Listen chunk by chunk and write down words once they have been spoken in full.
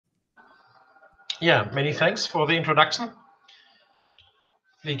Yeah, many thanks for the introduction.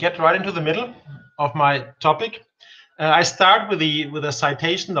 We get right into the middle of my topic. I start with a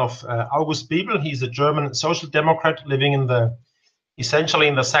citation of August Bebel. He's a German social democrat living essentially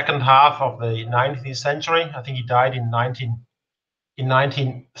in the second half of the 19th century. I think he died in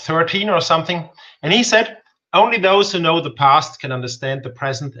 1913 or something. And he said, "Only those who know the past can understand the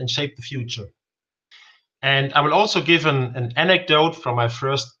present and shape the future." And I will also give an anecdote from my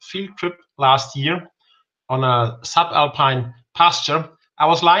first field trip last year on a subalpine pasture. I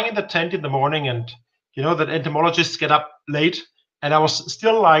was lying in the tent in the morning, and you know that entomologists get up late, and I was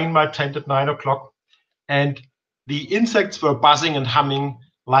still lying in my tent at 9 o'clock, and the insects were buzzing and humming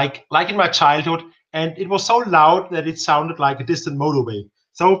like in my childhood, and it was so loud that it sounded like a distant motorway.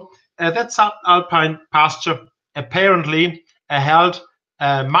 So that subalpine pasture apparently held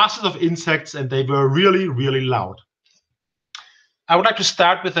masses of insects, and they were really, really loud. I would like to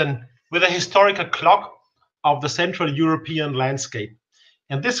start with a historical clock of the Central European landscape.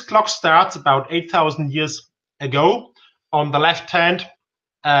 And this clock starts about 8,000 years ago on the left-hand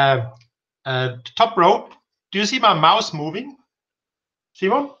top row. Do you see my mouse moving,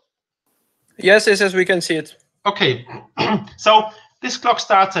 Simon? Yes, we can see it. Okay, so this clock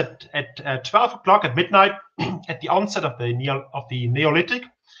starts at 12 o'clock at midnight at the onset of the Neolithic.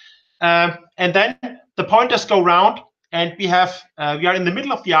 And then the pointers go round, and we are in the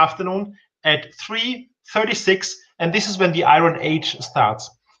middle of the afternoon at 3:36, and this is when the Iron Age starts.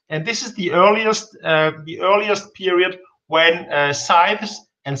 And this is the earliest period when scythes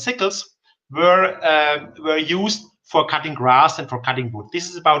and sickles were used for cutting grass and for cutting wood. This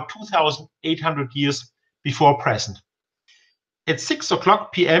is about 2,800 years before present. At 6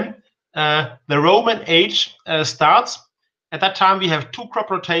 o'clock p.m., the Roman age starts. At that time, we have two crop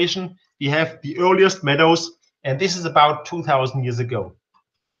rotation. We have the earliest meadows, and this is about 2,000 years ago.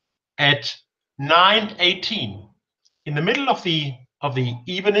 At 9:18, in the middle of the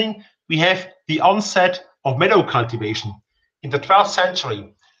evening, we have the onset of meadow cultivation in the 12th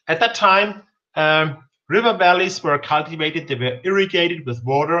century. At that time, river valleys were cultivated. They were irrigated with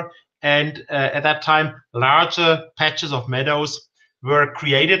water, and at that time, larger patches of meadows were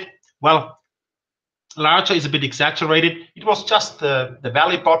created. Well, larger is a bit exaggerated. It was just the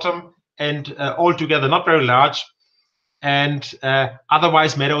valley bottom, and altogether not very large. And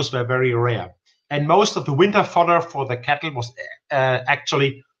otherwise, meadows were very rare. And most of the winter fodder for the cattle was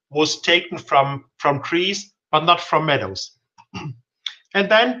actually taken from trees, but not from meadows. And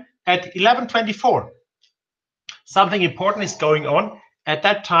then at 11:24, something important is going on. At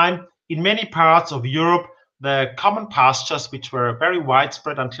that time, in many parts of Europe, the common pastures, which were very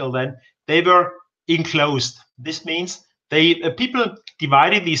widespread until then, they were enclosed. This means people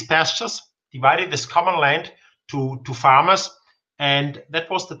divided these pastures, divided this common land to farmers, and that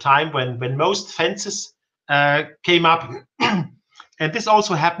was the time when most fences came up. And this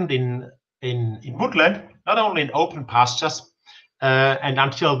also happened in woodland, not only in open pastures. And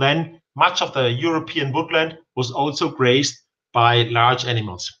until then, much of the European woodland was also grazed by large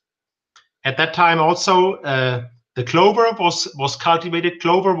animals. At that time, also the clover was cultivated.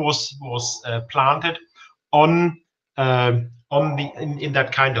 Clover was planted in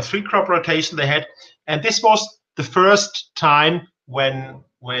that kind of three crop rotation they had, and this was the first time when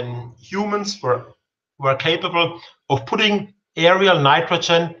humans were capable of putting aerial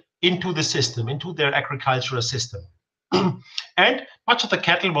nitrogen into the system, into their agricultural system. And much of the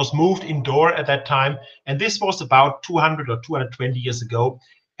cattle was moved indoor at that time, and this was about 200 or 220 years ago,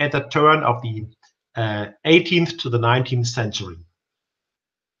 at the turn of the 18th to the 19th century.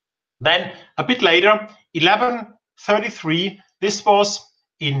 Then a bit later, 1133, this was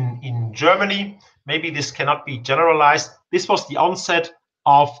in Germany. Maybe this cannot be generalized. This was the onset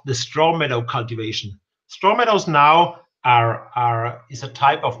of the straw meadow cultivation. Straw meadows now is a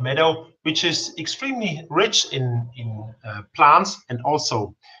type of meadow which is extremely rich in plants and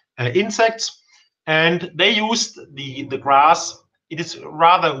also insects. And they used the grass. It is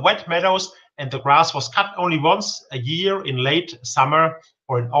rather wet meadows, and the grass was cut only once a year in late summer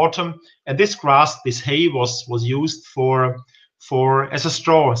or in autumn. And this grass, this hay, was used as a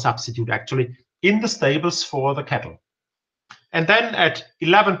straw substitute, actually, in the stables for the cattle. And then at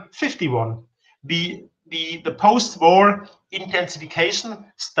 1151, the post-war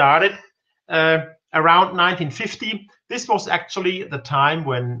intensification started around 1950. This was actually the time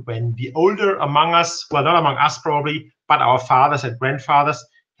when the older among us, well, not among us probably, but our fathers and grandfathers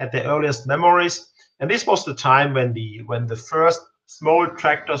had their earliest memories. And this was the time when the first small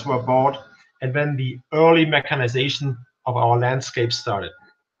tractors were bought and when the early mechanization of our landscape started.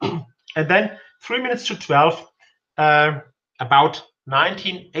 And then 3 minutes to 12, about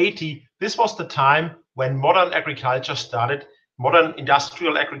 1980, this was the time when modern agriculture started, modern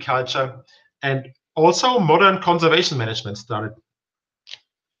industrial agriculture, and also modern conservation management started.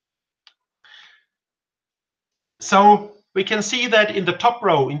 So we can see that in the top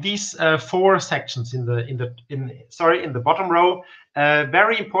row, in these four sections, in the bottom row,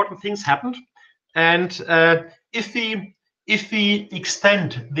 very important things happened. And if we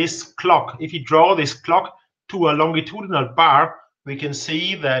extend this clock, if we draw this clock to a longitudinal bar, we can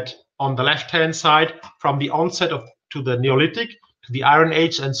see that on the left-hand side, from the onset to the Neolithic, to the Iron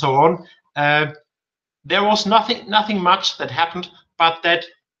Age, and so on, there was nothing much that happened, but that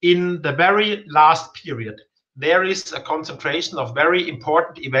in the very last period, there is a concentration of very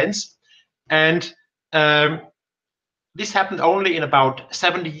important events, and this happened only in about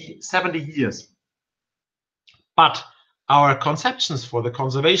 70 years. But our conceptions for the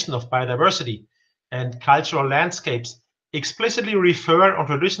conservation of biodiversity and cultural landscapes explicitly refer on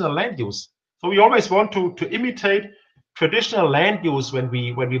traditional land use. So we always want to imitate traditional land use when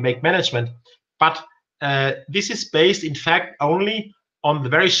we make management, but this is based, in fact, only on the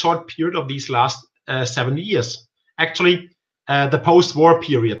very short period of these last 70 years. Actually, the post-war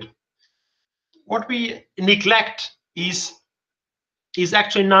period. What we neglect is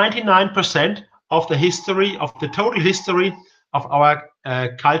actually 99% of the history, of the total history of our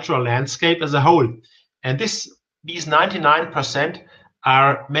cultural landscape as a whole. And these 99%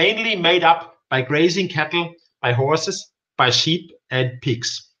 are mainly made up by grazing cattle, by horses, by sheep and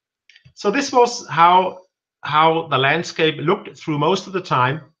pigs. So this was how the landscape looked through most of the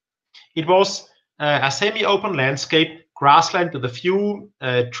time. It was a semi-open landscape, grassland with a few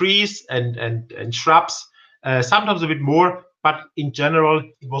trees and shrubs, sometimes a bit more, but in general,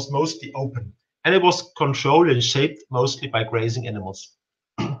 it was mostly open. And it was controlled and shaped mostly by grazing animals.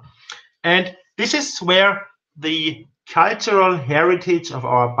 And this is where the cultural heritage of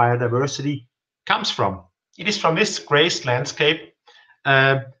our biodiversity comes from. It is from this grazed landscape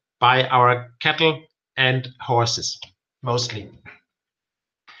by our cattle and horses, mostly.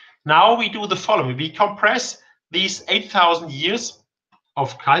 Now we do the following. We compress these 8,000 years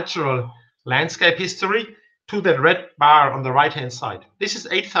of cultural landscape history to that red bar on the right-hand side. This is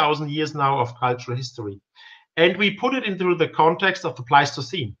 8,000 years now of cultural history. And we put it into the context of the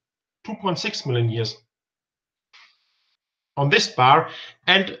Pleistocene, 2.6 million years on this bar.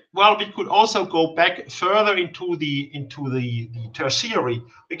 And well, we could also go back further into the tertiary.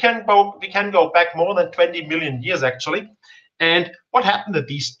 We can go back more than 20 million years actually. And what happened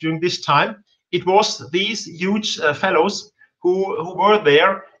during this time? It was these huge fellows who were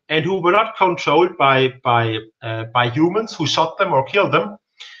there and who were not controlled by humans who shot them or killed them.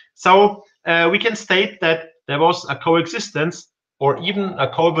 So we can state that there was a coexistence or even a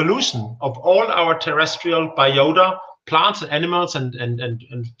coevolution of all our terrestrial biota, plants and animals and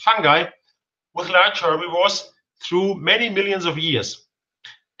fungi with large herbivores through many millions of years.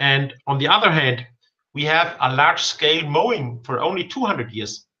 And on the other hand, we have a large-scale mowing for only 200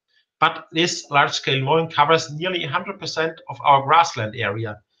 years. But this large-scale mowing covers nearly 100% of our grassland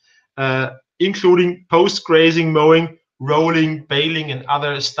area, including post-grazing mowing, rolling, baling, and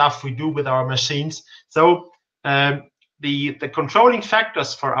other stuff we do with our machines. So the controlling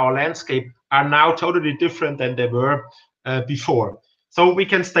factors for our landscape are now totally different than they were before. So we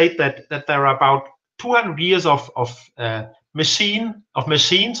can state that there are about 200 years of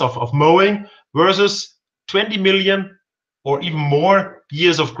machines of mowing versus 20 million or even more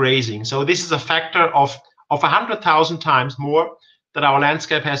years of grazing. So this is a factor of 100,000 times more that our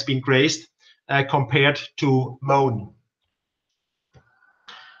landscape has been grazed compared to mown.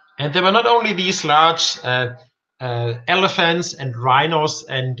 And there were not only these large elephants and rhinos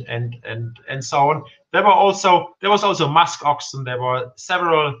and so on. There was also musk oxen. There were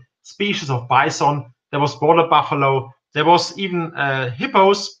several species of bison. There was border buffalo. There was even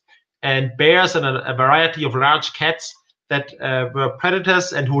hippos and bears and a variety of large cats that were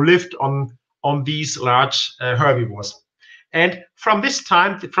predators and who lived on these large herbivores. And from this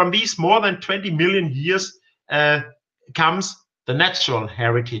time, from these more than 20 million years, comes the natural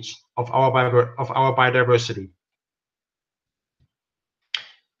heritage of our biodiversity.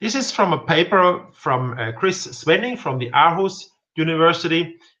 This is from a paper from Chris Svenning from the Aarhus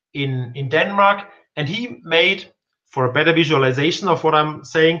University in Denmark, and he made, for a better visualization of what I'm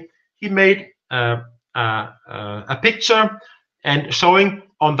saying, he made a picture and showing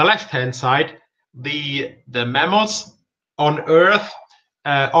on the left-hand side the mammals on Earth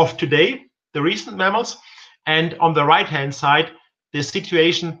of today, the recent mammals, and on the right-hand side the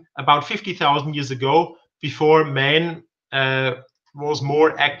situation about 50,000 years ago, before man was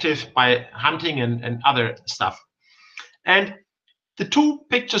more active by hunting and other stuff. And The two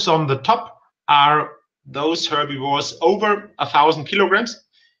pictures on the top are those herbivores over 1,000 kilograms,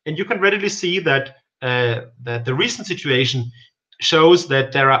 and you can readily see that that the recent situation shows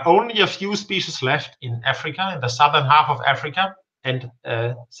that there are only a few species left in Africa, in the southern half of Africa and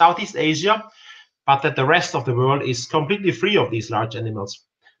Southeast Asia, but that the rest of the world is completely free of these large animals.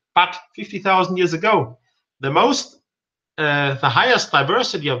 But 50,000 years ago, the highest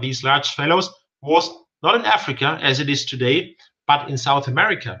diversity of these large fellows was not in Africa as it is today, but in South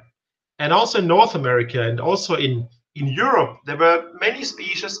America, and also in North America, and also in Europe. There were many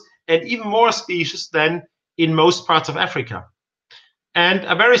species, and even more species than in most parts of Africa. And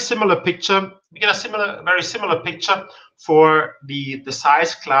a very similar picture, we get a very similar picture for the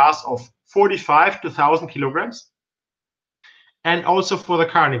size class of 45 to 1,000 kilograms, and also for the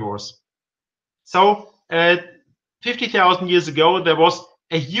carnivores. So 50,000 years ago, there was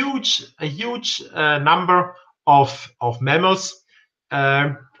a huge number of mammals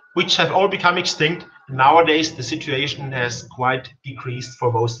which have all become extinct. Nowadays, the situation has quite decreased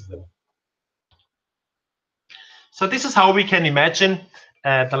for most of them. So this is how we can imagine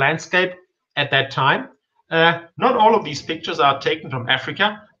the landscape at that time. Not all of these pictures are taken from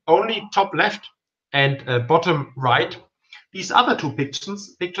Africa, only top left and bottom right. These other two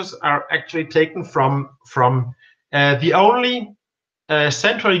pictures are actually taken from the only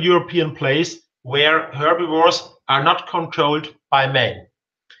Central European place where herbivores are not controlled by man.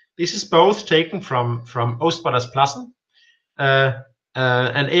 This is both taken from Oostvaardersplassen,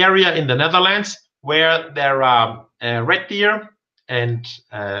 an area in the Netherlands where there are red deer and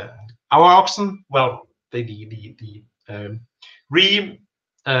our oxen. Well, the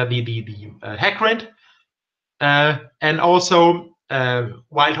heckrind, and also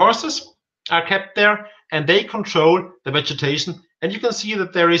wild horses are kept there, and they control the vegetation. And you can see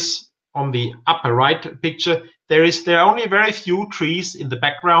that there is, on the upper right picture, there are only very few trees in the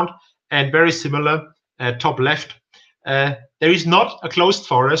background, and very similar top left. There is not a closed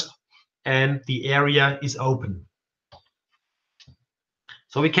forest, and the area is open.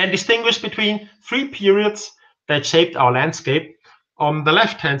 So we can distinguish between three periods that shaped our landscape. On the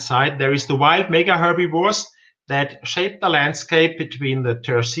left-hand side, there is the wild mega herbivores that shaped the landscape between the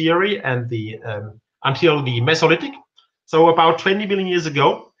Tertiary and until the Mesolithic, so about 20 million years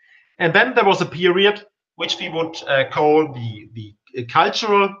ago. And then there was a period which we would call the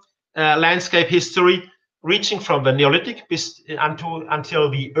cultural landscape history, reaching from the Neolithic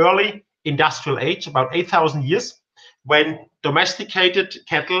until the early industrial age, about 8,000 years, when domesticated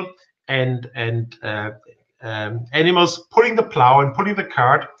cattle and animals pulling the plow and pulling the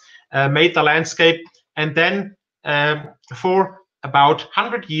cart made the landscape. And then for about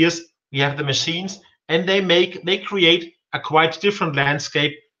 100 years, we have the machines, and they create a quite different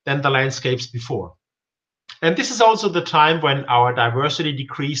landscape than the landscapes before. And this is also the time when our diversity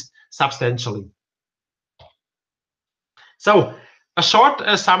decreased substantially. So a short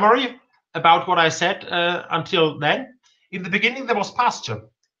summary about what I said until then. In the beginning, there was pasture,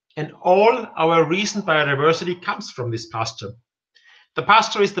 and all our recent biodiversity comes from this pasture. The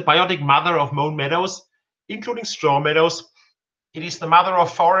pasture is the biotic mother of mown meadows, including straw meadows. It is the mother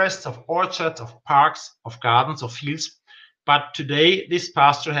of forests, of orchards, of parks, of gardens, of fields. But today, this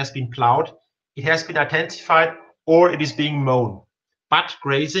pasture has been plowed, it has been intensified, or it is being mown. But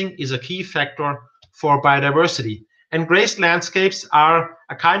grazing is a key factor for biodiversity. And grazed landscapes are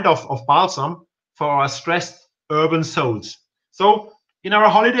a kind of balsam for our stressed urban souls. So in our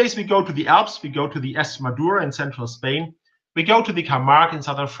holidays, we go to the Alps, we go to the Extremadura in central Spain, we go to the Camargue in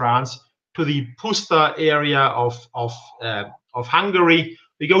southern France, to the Puszta area of Hungary,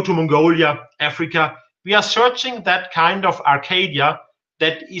 we go to Mongolia, Africa. We are searching that kind of Arcadia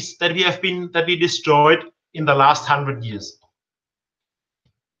that we destroyed in the last 100 years.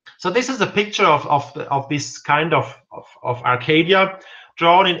 So this is a picture of this kind of Arcadia,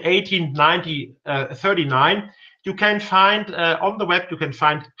 drawn in 1839. You can find on the web, you can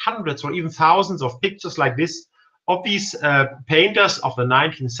find hundreds or even thousands of pictures like this of these painters of the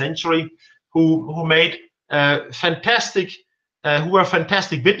 19th century who made fantastic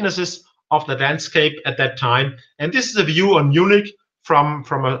witnesses of the landscape at that time. And this is a view on Munich from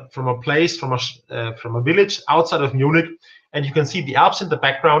a village outside of Munich, and you can see the Alps in the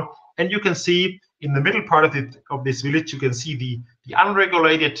background, and you can see in the middle part of this village, you can see the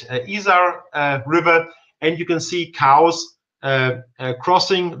unregulated Isar river, and you can see cows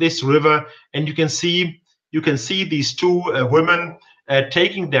crossing this river, and you can see these two women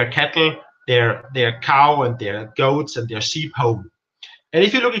taking their cattle, their cow and their goats and their sheep home. And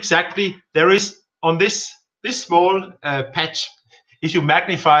if you look exactly, there is on this small patch, if you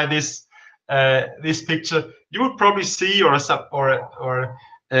magnify this this picture, you would probably see or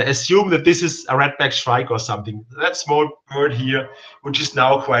assume that this is a red-backed shrike or something. That small bird here, which is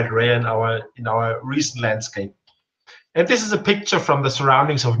now quite rare in our recent landscape. And this is a picture from the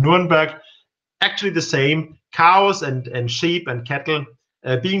surroundings of Nuremberg. Actually, the same cows and sheep and cattle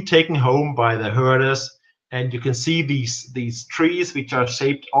being taken home by the herders. And you can see these trees, which are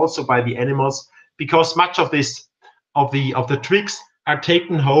shaped also by the animals, because much of the twigs are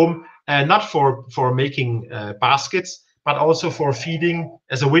taken home not for making baskets, but also for feeding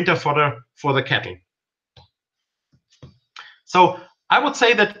as a winter fodder for the cattle. So I would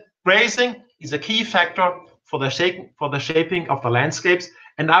say that grazing is a key factor for the shaping of the landscapes,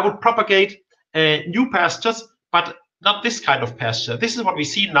 and I would propagate new pastures, but not this kind of pasture. This is what we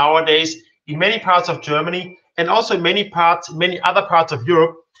see nowadays in many parts of Germany and also in many other parts of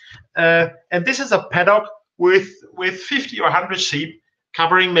Europe. And this is a paddock with 50 or 100 sheep,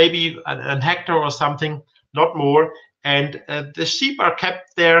 covering maybe a hectare or something, not more. And the sheep are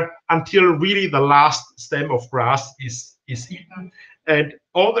kept there until really the last stem of grass is eaten, and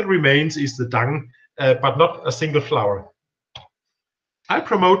all that remains is the dung, but not a single flower. I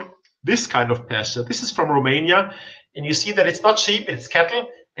promote this kind of pasture. This is from Romania, and you see that it's not sheep, it's cattle,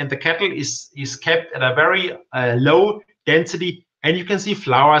 and the cattle is kept at a very low density, and you can see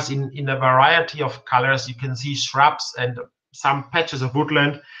flowers in a variety of colors. You can see shrubs and some patches of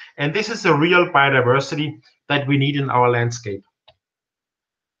woodland, and this is a real biodiversity that we need in our landscape.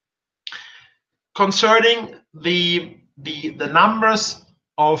 Concerning the numbers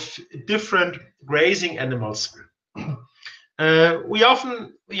of different grazing animals, I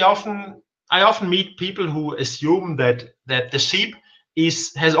often meet people who assume that the sheep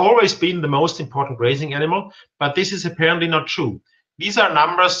has always been the most important grazing animal, but this is apparently not true. These are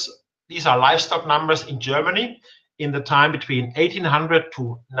livestock numbers in Germany in the time between 1800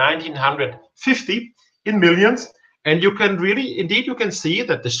 to 1950 in millions, and you can you can see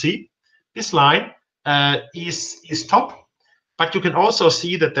that the sheep, this line is top, but you can also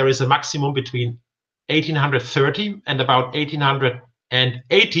see that there is a maximum between 1830 and about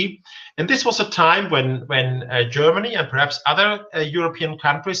 1880, and this was a time when Germany and perhaps other European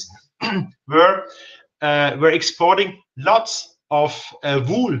countries were exporting lots of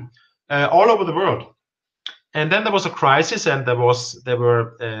wool all over the world. And then there was a crisis, and there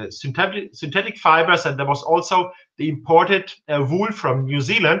were synthetic fibers, and there was also the imported wool from New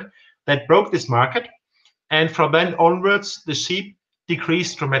Zealand that broke this market. And from then onwards, the sheep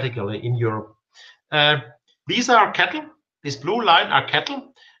decreased dramatically in Europe. These are cattle. This blue line are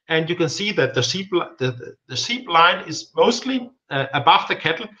cattle, and you can see that the sheep line is mostly above the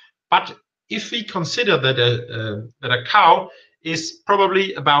cattle. But if we consider that a cow is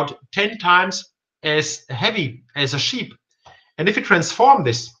probably about 10 times as heavy as a sheep, and if we transform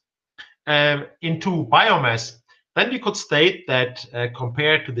this into biomass, then we could state that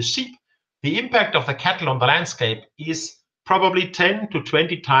compared to the sheep, the impact of the cattle on the landscape is probably 10 to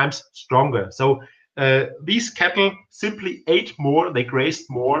 20 times stronger. So these cattle simply ate more, they grazed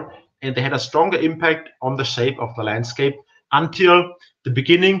more, and they had a stronger impact on the shape of the landscape until the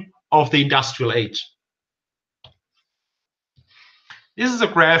beginning of the industrial age. This is a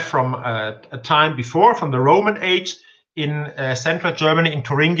graph from a time before, from the Roman age in central Germany, in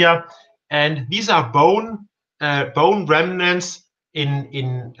Thuringia, and these are bone remnants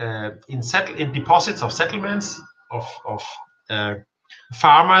in deposits of settlements of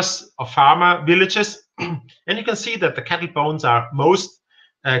farmer villages, and you can see that the cattle bones are most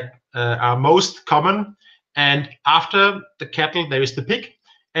common, and after the cattle there is the pig,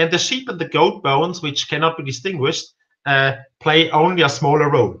 and the sheep and the goat bones, which cannot be distinguished, play only a smaller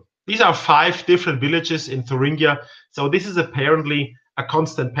role. These are 5 different villages in Thuringia, so this is apparently a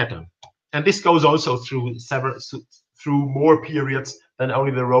constant pattern, and this goes also through more periods than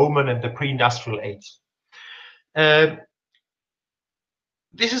only the Roman and the pre-industrial age.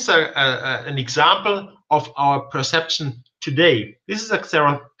 This is an example of our perception today. This is a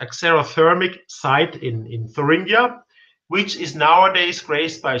xerothermic site in Thuringia, which is nowadays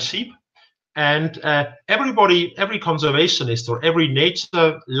grazed by sheep. And every conservationist or every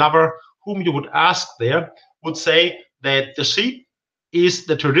nature lover whom you would ask there would say that the sheep is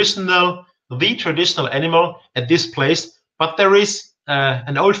the traditional animal at this place. But there is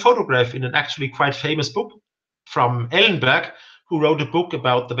an old photograph in an actually quite famous book from Ellenberg, who wrote a book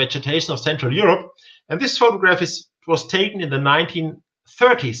about the vegetation of Central Europe. And this photograph was taken in the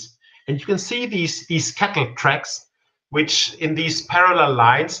 1930s. And you can see these cattle tracks, which in these parallel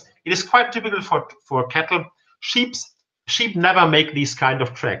lines, it is quite typical for cattle. Sheep never make these kind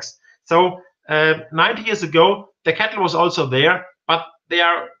of tracks. So 90 years ago, the cattle was also there, but they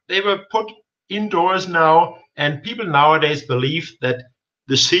were put indoors now, and people nowadays believe that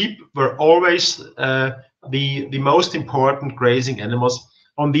the sheep were always the most important grazing animals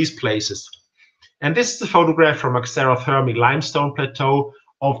on these places. And this is a photograph from a xerothermic limestone plateau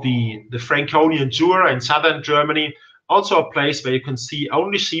of the Franconian Jura in southern Germany, also a place where you can see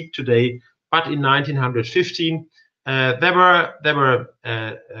only sheep today. But in 1915, there were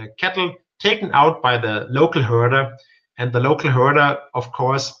cattle taken out by the local herder, and the local herder, of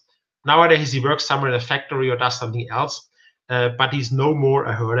course, nowadays he works somewhere in a factory or does something else, but he's no more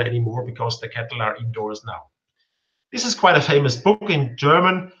a herder anymore because the cattle are indoors now. This is quite a famous book in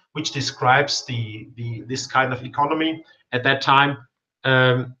German which describes this kind of economy at that time.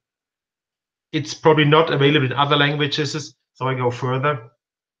 It's probably not available in other languages, so I go further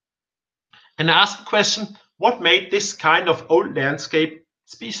and ask the question: what made this kind of old landscape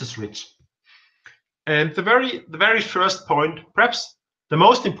species rich? And the very first point, perhaps the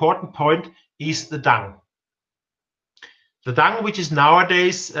most important point, is the dung. The dung, which is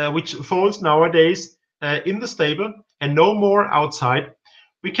nowadays, which falls nowadays in the stable and no more outside.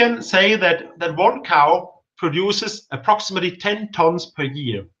 We can say that one cow produces approximately 10 tons per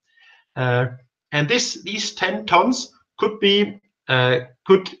year, and these 10 tons could be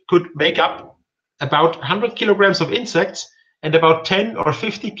could make up about 100 kilograms of insects and about 10 or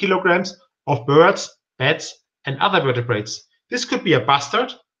 50 kilograms of birds, bats, and other vertebrates. This could be a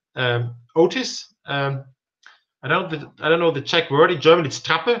bustard, otis. I don't know the Czech word. In German, it's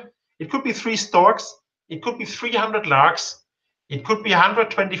Trappe. It could be 3 storks. It could be 300 larks. It could be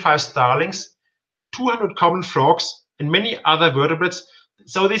 125 starlings, 200 common frogs, and many other vertebrates.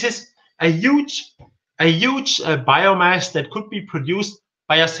 So this is a huge biomass that could be produced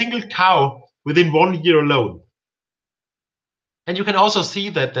by a single cow within 1 year alone. And you can also see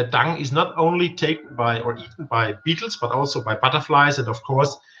that the dung is not only taken by or eaten by beetles, but also by butterflies and, of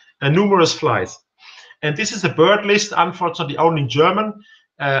course, numerous flies. And this is a bird list, unfortunately only in German,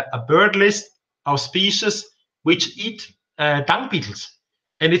 a bird list of species which eat dung beetles.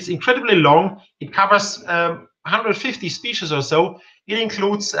 And it's incredibly long. It covers 150 species or so. It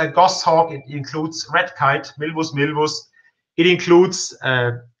includes goshawk, it includes red kite, Milvus milvus. It includes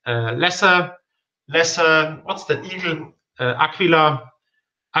lesser, what's that eagle? Aquila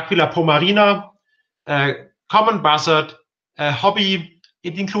pomarina, common buzzard, hobby.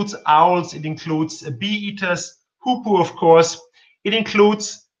 It includes owls, it includes bee eaters, hoopoe, of course. It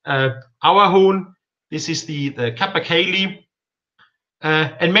includes auerhuhn. This is the capercaillie,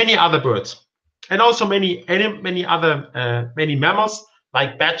 and many other birds, and also many other mammals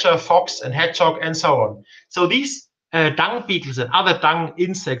like badger, fox, and hedgehog, and so on. So these dung beetles and other dung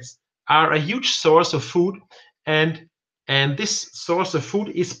insects are a huge source of food, and this source of food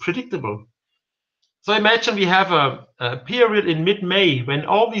is predictable. So imagine we have a period in mid-May when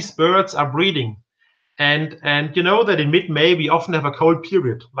all these birds are breeding, and you know that in mid-May we often have a cold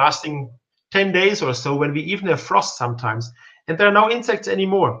period lasting 10 days or so, when we even have frost sometimes, and there are no insects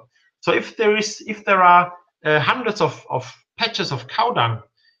anymore. So if there are hundreds of patches of cow dung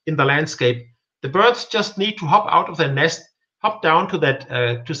in the landscape, the birds just need to hop out of their nest, hop down to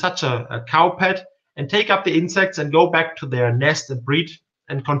that to such a cow pad, and take up the insects and go back to their nest and breed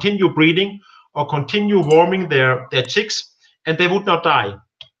and continue breeding, or continue warming their chicks, and they would not die.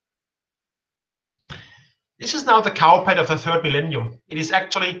 This is now the cow pad of the 3rd millennium. It is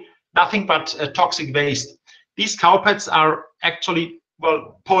actually nothing but toxic waste. These cow pads are actually,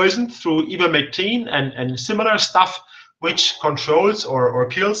 well, poisoned through ivermectin and similar stuff, which controls or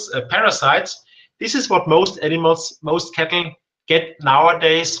kills parasites. This is what most animals, most cattle get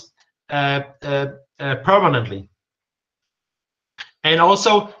nowadays permanently. And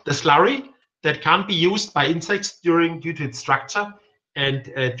also the slurry that can't be used by insects due to its structure and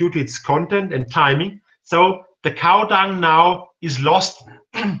due to its content and timing. So the cow dung now is lost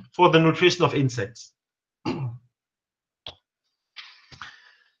for the nutrition of insects.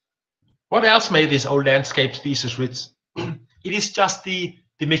 What else made this old landscape species rich? It is just the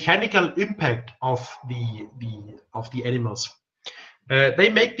mechanical impact of the animals. They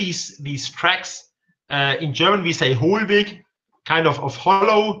make these tracks. In German, we say Hohlweg, kind of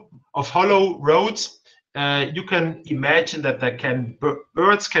hollow roads. You can imagine that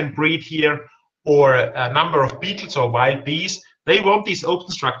birds can breed here, or a number of beetles or wild bees. They want these open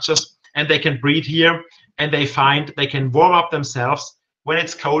structures, and they can breed here, and they can warm up themselves when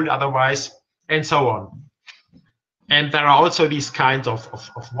it's cold otherwise, and so on. And there are also these kinds of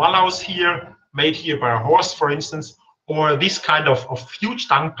wallows here, made here by a horse, for instance, or this kind of huge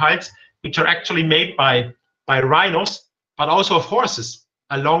dung piles, which are actually made by rhinos, but also of horses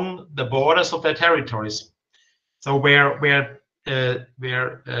along the borders of their territories. So where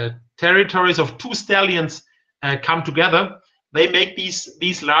territories of 2 stallions come together, they make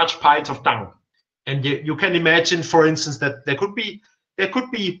these large piles of dung. And you can imagine, for instance, that there could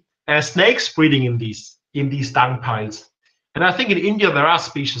be snakes breeding in these dung piles. And I think in India there are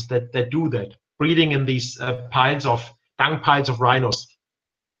species that do that, breeding in these dung piles of rhinos.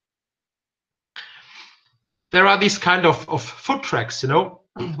 There are these kind of foot tracks,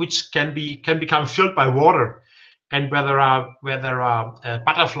 which can become filled by water, and where there are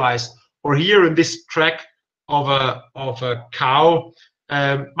butterflies. Or here in this track of a cow,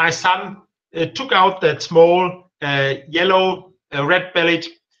 my son took out that small yellow red-bellied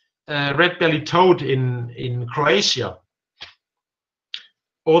toad in Croatia.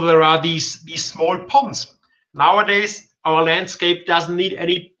 Or there are these small ponds. Nowadays, our landscape doesn't need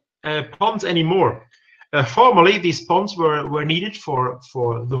any ponds anymore. Formerly, these ponds were needed for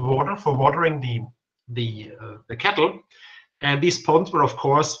the water, for watering the cattle, and these ponds were, of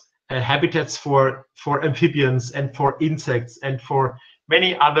course, habitats for amphibians and for insects and for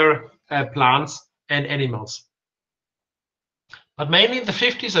many other plants and animals. But mainly in the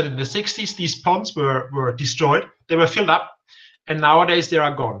 50s and in the 60s, these ponds were destroyed. They were filled up, and nowadays they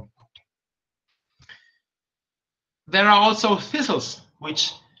are gone. There are also thistles,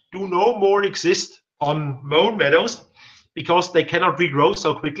 which do no more exist on mown meadows because they cannot regrow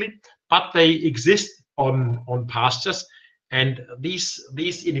so quickly, but they exist on pastures. And these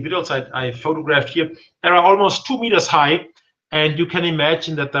individuals I photographed here, they are almost 2 meters high, and you can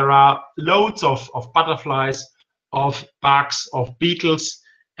imagine that there are loads of butterflies, of bugs, of beetles,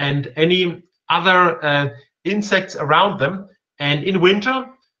 and any other insects around them. And in winter,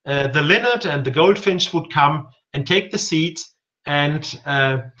 the linnet and the goldfinch would come and take the seeds, and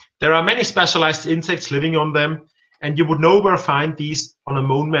there are many specialized insects living on them, and you would nowhere find these on a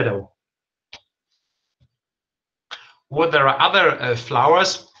mown meadow. Well, there are other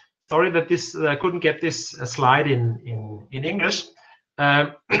flowers. Sorry that I couldn't get this slide in English.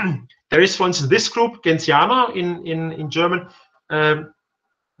 There is, for instance, this group, Gentiana in German.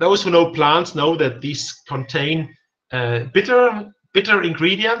 Those who know plants know that these contain bitter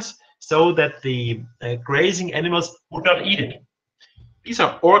ingredients, so that the grazing animals would not eat it. These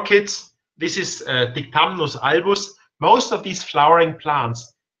are orchids. This is Dictamnus albus. Most of these flowering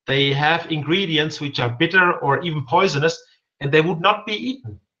plants, they have ingredients which are bitter or even poisonous, and they would not be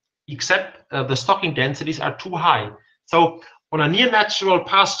eaten, except the stocking densities are too high. So on a near natural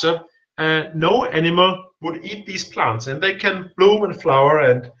pasture, no animal would eat these plants, and they can bloom and flower,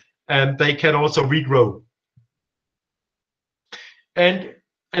 and they can also regrow. And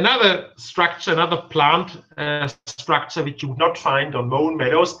another structure, another plant structure which you would not find on mown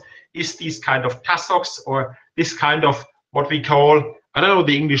meadows is these kind of tussocks, or this kind of what we call, I don't know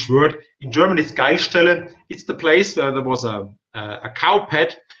the English word, in German it's Geistelle. It's the place where there was a cow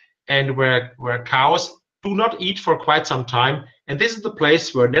pad, and where cows do not eat for quite some time. And this is the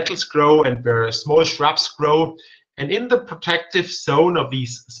place where nettles grow and where small shrubs grow. And in the protective zone of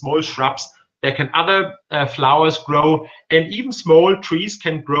these small shrubs, there can other flowers grow, and even small trees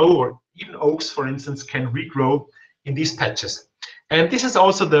can grow, or even oaks, for instance, can regrow in these patches. And this is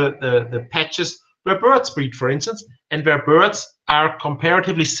also the patches where birds breed, for instance, and where birds are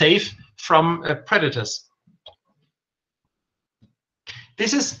comparatively safe from predators.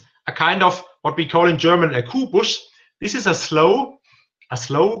 This is a kind of what we call in German a Kuhbusch. This is a slow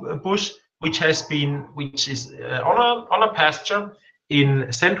bush which is on a pasture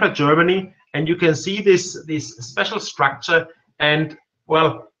in central Germany, and you can see this special structure. And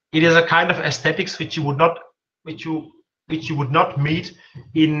well, it is a kind of aesthetics which you would not meet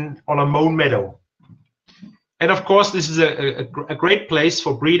on a mown meadow. And of course, this is a great place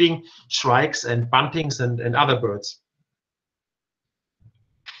for breeding shrikes and buntings and other birds.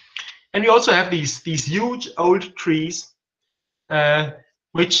 And you also have these huge old trees,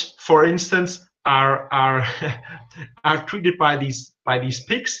 which, for instance, are treated by these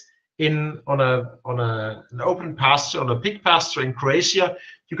pigs on an open pasture, on a pig pasture in Croatia.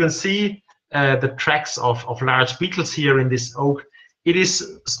 You can see the tracks of large beetles here in this oak. It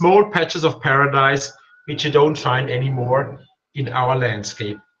is small patches of paradise which you don't find anymore in our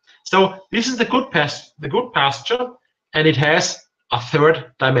landscape. So this is the good pasture, and it has a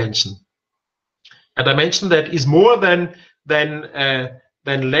third dimension, a dimension that is more than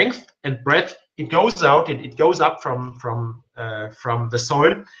length and breadth. It goes out, it goes up from the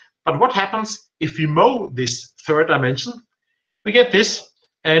soil. But what happens if we mow this third dimension? We get this,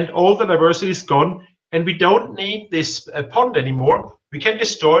 and all the diversity is gone, and we don't need this pond anymore. We can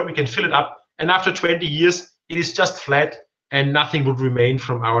destroy it, we can fill it up, and after 20 years, it is just flat, and nothing would remain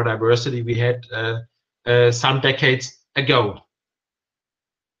from our diversity we had some decades ago.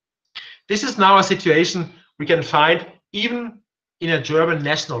 This is now a situation we can find even in a German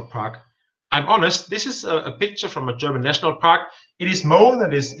national park. I'm honest, this is a picture from a German national park. It is mown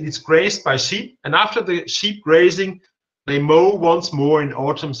and it is grazed by sheep, and after the sheep grazing, they mow once more in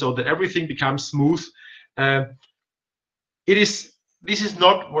autumn so that everything becomes smooth. This is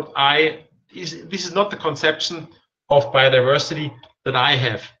not what this is not the conception of biodiversity that I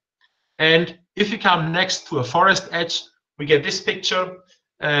have. And if you come next to a forest edge, we get this picture.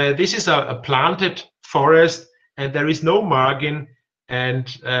 This is a planted forest, and there is no margin, and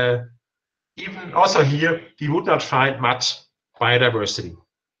even also here, you would not find much biodiversity.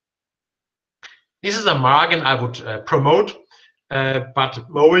 This is a margin I would promote, but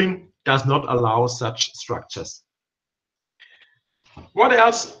mowing does not allow such structures. What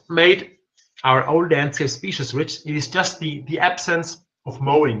else made our old landscape species rich? It is just the absence of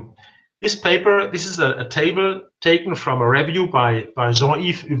mowing. This paper, this is a table taken from a review by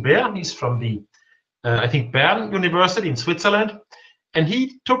Jean-Yves Hubert. He's from the, I think, Bern University in Switzerland. And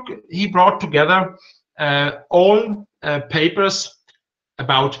he brought together all papers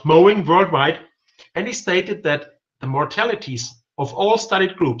about mowing worldwide. And he stated that the mortalities of all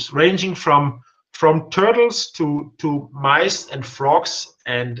studied groups, ranging from turtles to mice and frogs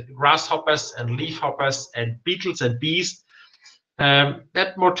and grasshoppers and leafhoppers and beetles and bees,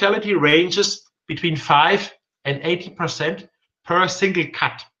 that mortality ranges between 5 and 80% per single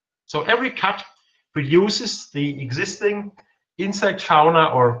cut. So every cut reduces the existing insect fauna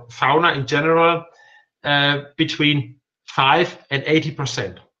or fauna in general between 5 and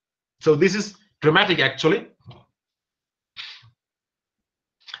 80%. So this is dramatic, actually.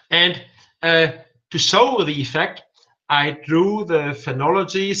 And to show the effect, I drew the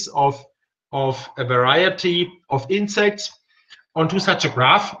phenologies of a variety of insects onto such a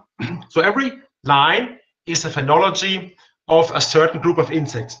graph. So every line is a phenology of a certain group of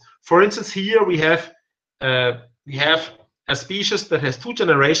insects. For instance, here we have a species that has 2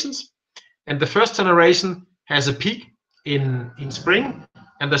 generations, and the first generation has a peak in spring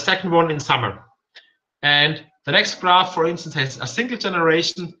and the second one in summer. And the next graph, for instance, has a single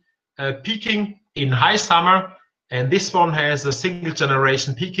generation peaking in high summer, and this one has a single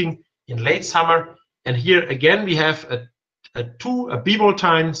generation peaking in late summer. And here again we have a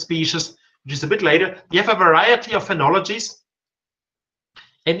bivoltine species, which is a bit later. You have a variety of phenologies,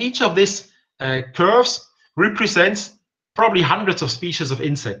 and each of these curves represents probably hundreds of species of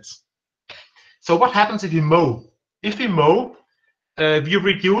insects. So what happens if you mow? If we mow, we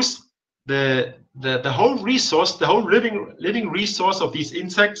reduce the whole resource, the whole living resource of these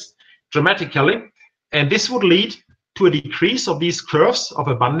insects dramatically, and this would lead to a decrease of these curves of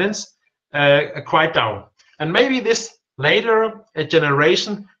abundance quite down. And maybe this later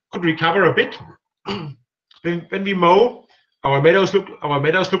generation could recover a bit. When we mow, our meadows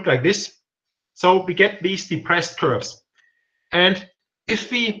look like this. So we get these depressed curves. And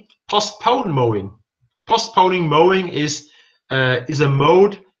if we postponing mowing is a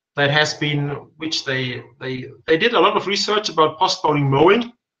mode that has been, which they did a lot of research about postponing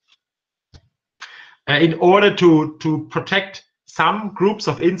mowing in order to protect some groups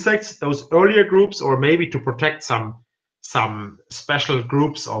of insects, those earlier groups, or maybe to protect some special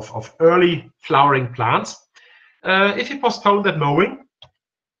groups of early flowering plants. If you postpone that mowing,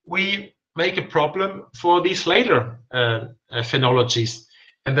 we make a problem for these later phenologies.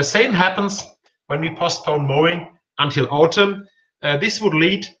 And the same happens when we postpone mowing until autumn. This would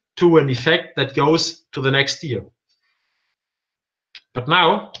lead to an effect that goes to the next year. But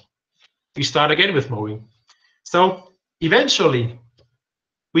now we start again with mowing. So eventually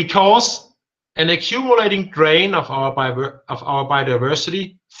we cause an accumulating drain of our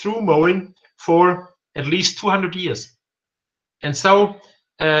biodiversity through mowing for at least 200 years. And so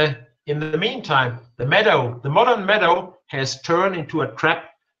in the meantime, the modern meadow has turned into a trap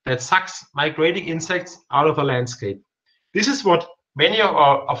that sucks migrating insects out of the landscape. This is what many of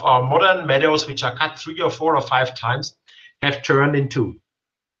our modern meadows, which are cut 3 or 4 or 5 times, have turned into.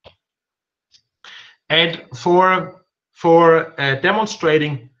 And for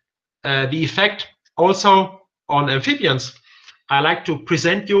demonstrating the effect also on amphibians, I like to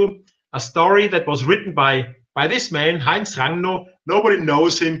present you a story that was written by this man, Heinz Rangno. Nobody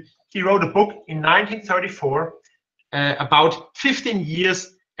knows him. He wrote a book in 1934 about 15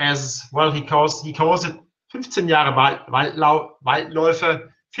 years as well. He calls it 15 Jahre Waldläufe,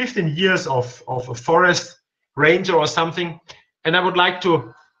 15 years of a forest ranger or something. And I would like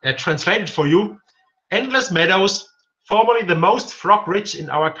to translate it for you. Endless meadows, formerly the most frog-rich in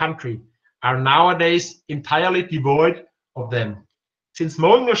our country, are nowadays entirely devoid of them, since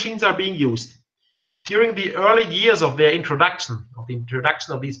mowing machines are being used. During the early years of their introduction, of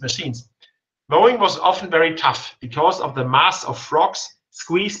these machines, Mowing was often very tough because of the mass of frogs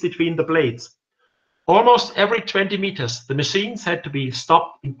squeezed between the blades. Almost every 20 meters, the machines had to be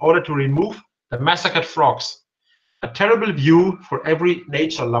stopped in order to remove the massacred frogs. A terrible view for every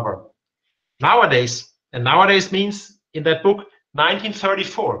nature lover. Nowadays, and nowadays means in that book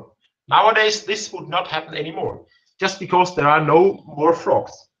 1934, nowadays this would not happen anymore, just because there are no more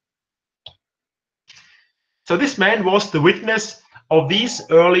frogs. So this man was the witness of these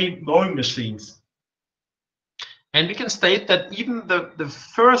early mowing machines. And we can state that even the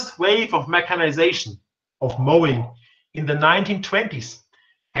first wave of mechanization of mowing in the 1920s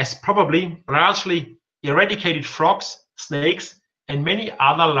has probably largely eradicated frogs, snakes, and many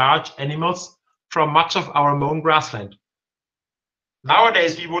other large animals from much of our mown grassland.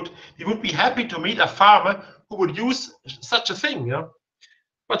 Nowadays, we would be happy to meet a farmer who would use such a thing, you know?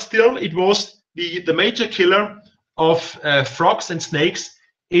 But still, it was the major killer of frogs and snakes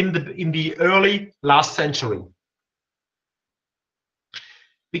in the early last century.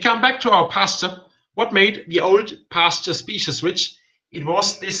 We come back to our pasture. What made the old pasture species rich? It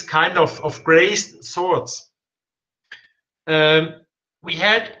was this kind of grazed swords. We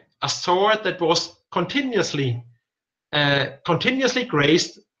had a sword that was continuously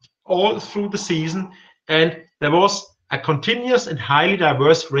grazed all through the season, and there was a continuous and highly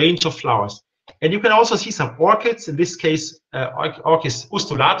diverse range of flowers. And you can also see some orchids, in this case Orchis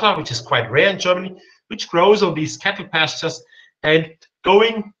ustulata, which is quite rare in Germany, which grows on these cattle pastures. And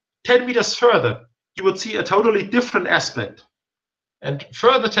going 10 meters further, you would see a totally different aspect. And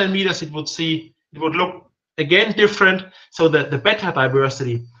further 10 meters, it would look again different. So that the beta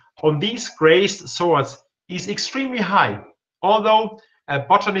diversity on these grazed swords is extremely high. Although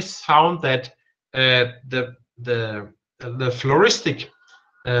botanists found that the floristic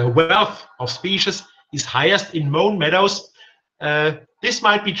wealth of species is highest in mown meadows. This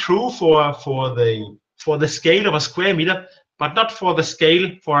might be true for the scale of a square meter, but not for the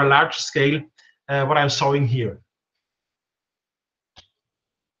scale, for a large scale, what I'm showing here.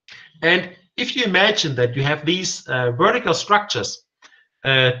 And if you imagine that you have these vertical structures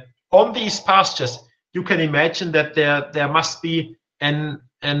on these pastures, you can imagine that there must be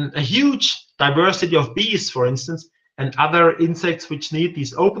a huge diversity of bees, for instance, and other insects which need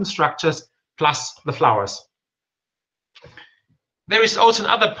these open structures plus the flowers. There is also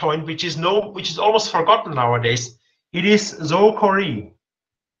another point which is almost forgotten nowadays. It is zoochory.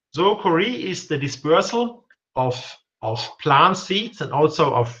 Zoochory is the dispersal of plant seeds and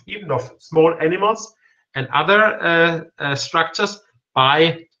also even of small animals and other structures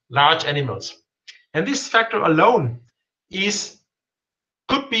by large animals. And this factor alone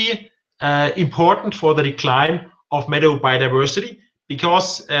could be important for the decline of meadow biodiversity,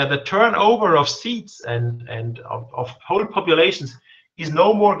 because the turnover of seeds and of whole populations is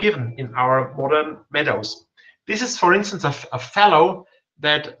no more given in our modern meadows. This is, for instance, a fallow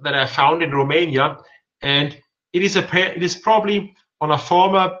that I found in Romania, and it is probably on a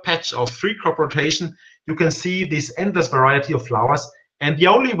former patch of free crop rotation. You can see this endless variety of flowers, and the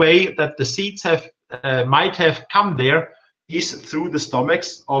only way that the seeds might have come there is through the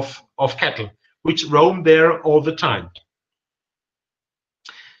stomachs of cattle, which roam there all the time.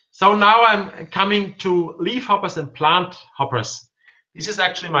 So now I'm coming to leaf hoppers and plant hoppers. This is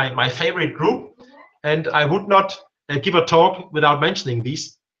actually my favorite group, and I would not give a talk without mentioning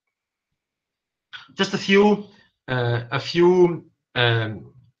these. Just a few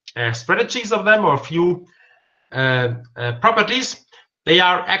strategies of them, or a few properties. They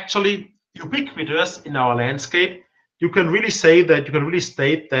are actually ubiquitous in our landscape. You can really state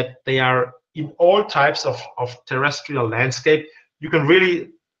that they are in all types of terrestrial landscape. You can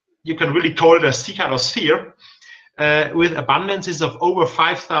really call it a cicalosphere with abundances of over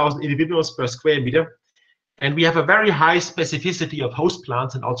 5,000 individuals per square meter. And we have a very high specificity of host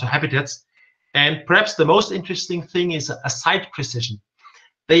plants and also habitats. And perhaps the most interesting thing is a site precision.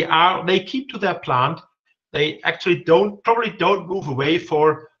 They keep to their plant. They actually probably don't move away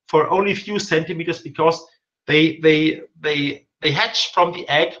for only a few centimeters, because they hatch from the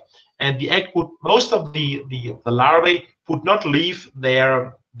egg, and the egg would, most of the larvae would not leave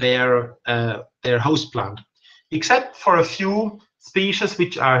their host plant, except for a few species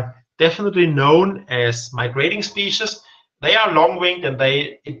which are definitely known as migrating species. They are long-winged, and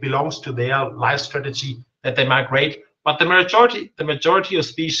it belongs to their life strategy that they migrate. But the majority of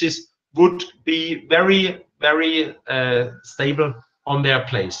species would be very, very stable on their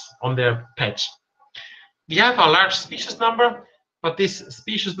patch. We have a large species number, but this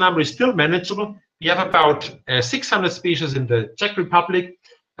species number is still manageable. We have about 600 species in the Czech Republic,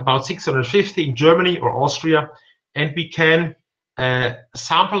 about 650 in Germany or Austria, and we can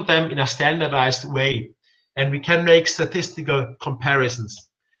sample them in a standardized way, and we can make statistical comparisons.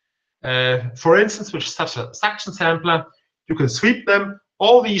 For instance, with such a suction sampler, you can sweep them.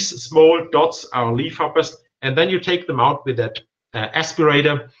 All these small dots are leafhoppers, and then you take them out with that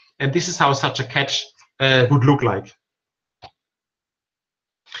aspirator, and this is how such a catch would look like.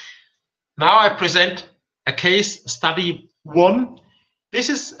 Now I present a case study 1. This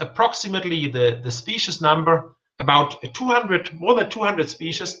is approximately the species number, about 200, more than 200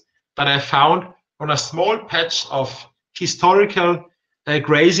 species that I found on a small patch of historical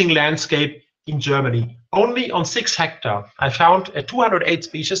grazing landscape in Germany. Only on 6 hectares, I found 208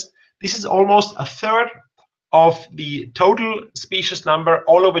 species. This is almost a third of the total species number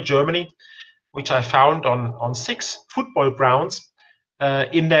all over Germany, which I found on 6 football grounds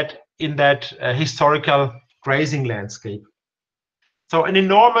in that historical grazing landscape. So an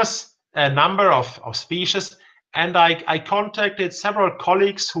enormous number of species, and I contacted several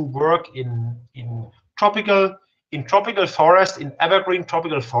colleagues who work in tropical forest, in evergreen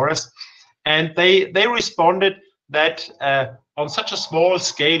tropical forest, and they responded that on such a small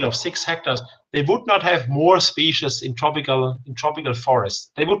scale of 6 hectares, they would not have more species in tropical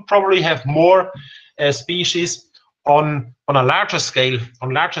forests. They would probably have more species on a larger scale,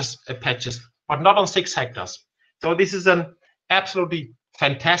 on larger patches, but not on 6 hectares. So this is an absolutely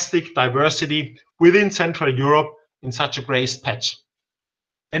fantastic diversity within Central Europe in such a grazed patch.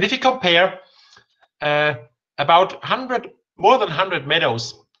 And if you compare about more than 100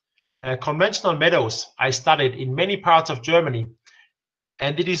 meadows, conventional meadows I studied in many parts of Germany,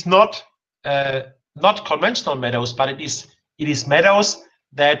 and it is not conventional meadows, but it is meadows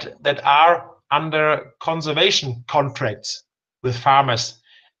that are under conservation contracts with farmers,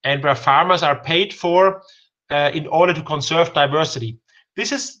 and where farmers are paid for in order to conserve diversity.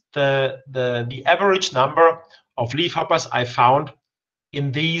 This is the average number of leafhoppers I found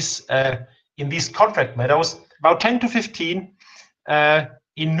in these contract meadows, about 10 to 15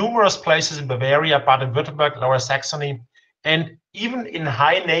 in numerous places in Bavaria, Baden-Württemberg, Lower Saxony, and even in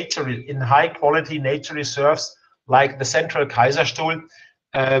high quality nature reserves like the Central Kaiserstuhl.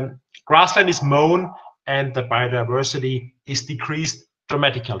 Grassland is mown and the biodiversity is decreased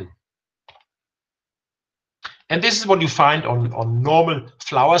dramatically. And this is what you find on normal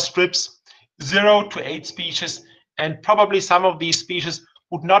flower strips, 0 to 8 species, and probably some of these species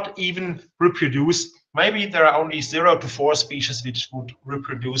would not even reproduce. Maybe there are only 0 to 4 species which would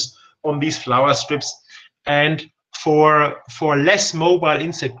reproduce on these flower strips. And for less mobile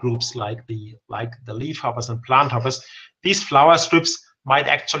insect groups like the leafhoppers and plant hoppers, these flower strips might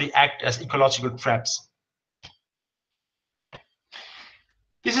actually act as ecological traps.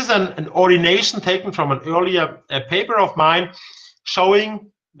 This is an ordination taken from an earlier paper of mine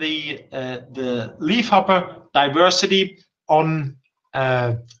showing the leafhopper diversity on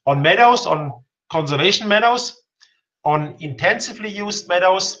meadows, on conservation meadows, on intensively used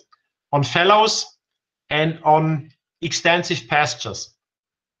meadows, on fallows, and on extensive pastures.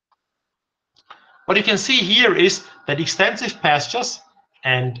 What you can see here is that extensive pastures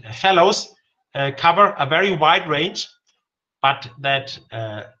and fallows cover a very wide range, but that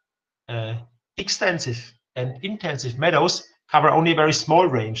extensive and intensive meadows cover only a very small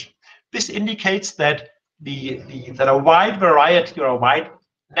range. This indicates that that a wide variety or a wide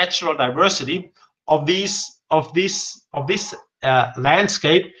natural diversity of this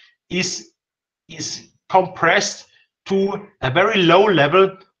landscape is compressed to a very low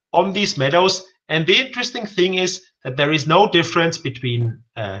level on these meadows. And the interesting thing is that there is no difference between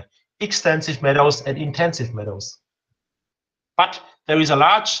extensive meadows and intensive meadows. But there is a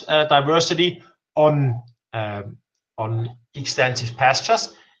large diversity on extensive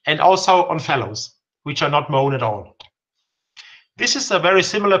pastures and also on fallows, which are not mown at all. This is a very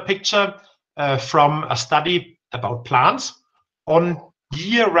similar picture from a study about plants on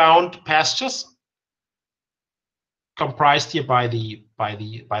year-round pastures, comprised here by the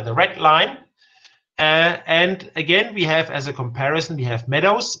red line. And again, we have, as a comparison, we have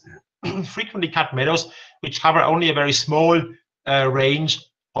meadows, frequently cut meadows, which cover only a very small range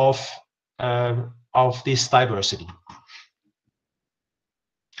of this diversity.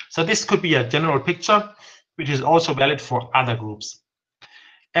 So this could be a general picture, which is also valid for other groups.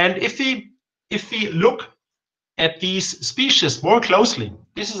 And if we look at these species more closely,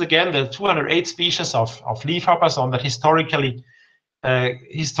 this is again the 208 species of leafhoppers on that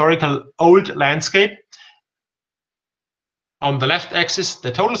historical old landscape. On the left axis,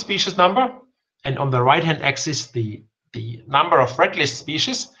 the total species number, and on the right-hand axis, the number of red list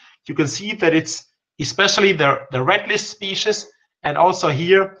species. You can see that it's especially the red list species, and also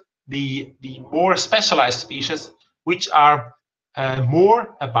here the more specialized species, which are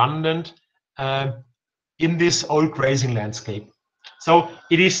more abundant in this old grazing landscape. So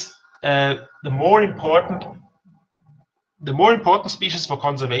it is the more important species for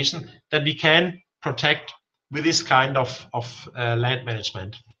conservation that we can protect with this kind of land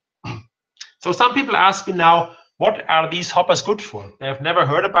management. So some people ask me now, what are these hoppers good for? They have never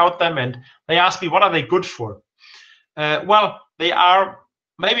heard about them, and they ask me, what are they good for? Well, they are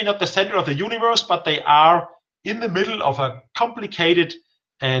maybe not the center of the universe, but they are in the middle of a complicated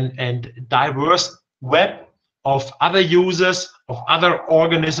and diverse web of other users, of other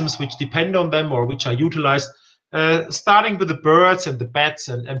organisms which depend on them or which are utilized, starting with the birds and the bats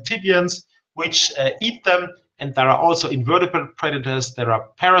and amphibians, which eat them. And there are also invertebrate predators, there are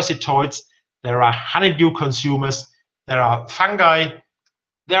parasitoids, there are honeydew consumers, there are fungi,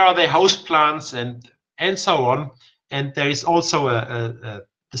 there are the house plants, and so on. And there is also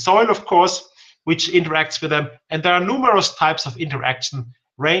the soil, of course, which interacts with them. And there are numerous types of interaction,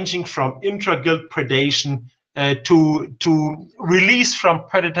 ranging from intra-guild predation to release from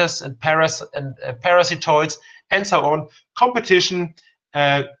predators and parasitoids, and so on. Competition.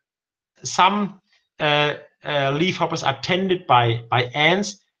 Some leafhoppers are tended by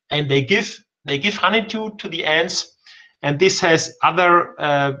ants, and they give honeydew to the ants, and this has other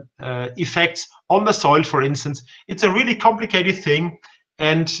effects on the soil. For instance, it's a really complicated thing.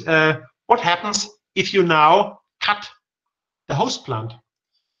 And what happens if you now cut the host plant?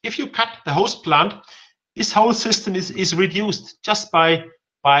 If you cut the host plant, this whole system is reduced just by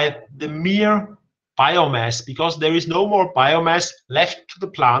the mere biomass, because there is no more biomass left to the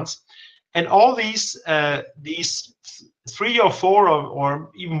plants, and all these 3 or 4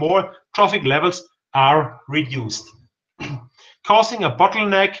 or even more trophic levels are reduced, causing a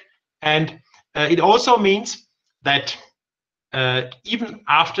bottleneck. And it also means that even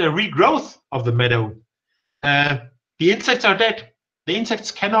after regrowth of the meadow, the insects are dead. The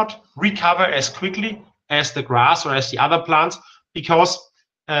insects cannot recover as quickly as the grass or as the other plants, because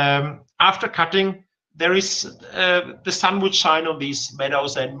after cutting, there is the sun would shine on these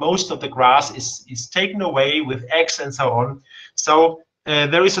meadows, and most of the grass is taken away with eggs and so on. So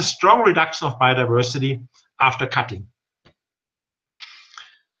there is a strong reduction of biodiversity after cutting.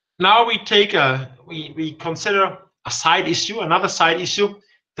 Now we take we consider a side issue, another side issue.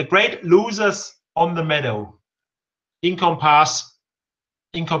 The great losers on the meadow encompass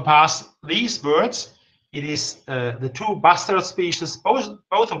these birds. It is the 2 bustard species,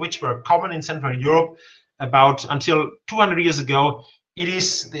 both of which were common in Central Europe about until 200 years ago. It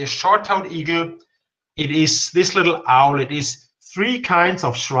is the short-tailed eagle. It is this little owl. It is 3 kinds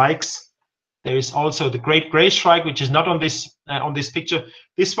of shrikes. There is also the great gray shrike, which is not on this picture.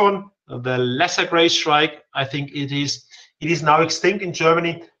 This one, the lesser gray shrike, I think it is now extinct in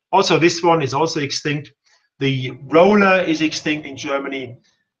Germany. Also, this one is also extinct. The roller is extinct in Germany,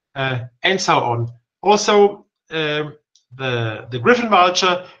 and so on. Also, the griffin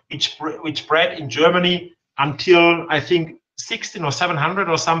vulture, which bred in Germany until I think 16 or 700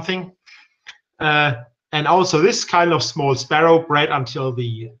 or something, and also this kind of small sparrow bred until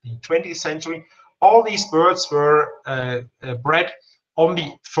the 20th century. All these birds were bred on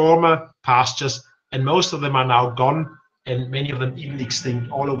the former pastures, and most of them are now gone, and many of them even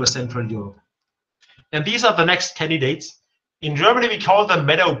extinct all over Central Europe. And these are the next candidates. In Germany, we call them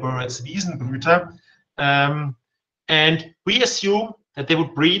meadow birds, Wiesenbrüter, and we assume that they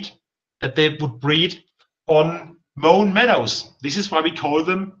would breed on mown meadows. This is why we call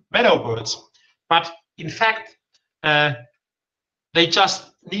them meadow birds. But in fact, they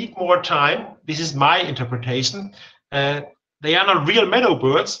just need more time. This is my interpretation. They are not real meadow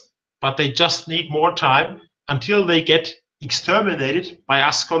birds, but they just need more time until they get exterminated by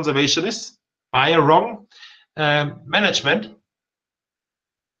us conservationists by a wrong management.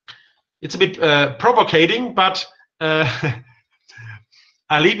 It's a bit provocating, but I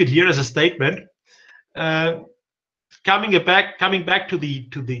leave it here as a statement. Coming back to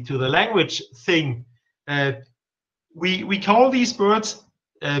the language thing, we call these birds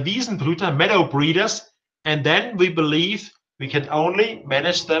Wiesenbrüter, meadow breeders, and then we believe we can only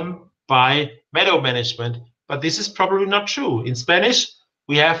manage them by meadow management. But this is probably not true. In Spanish,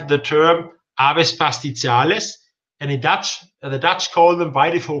 we have the term aves pastizales, and in Dutch, the Dutch call them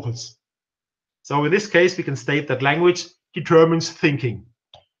weidevogels. So in this case, we can state that language determines thinking.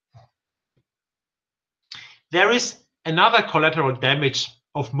 There is another collateral damage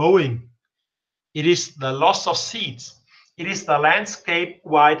of mowing. It is the loss of seeds. It is the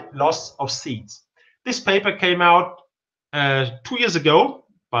landscape-wide loss of seeds. This paper came out 2 years ago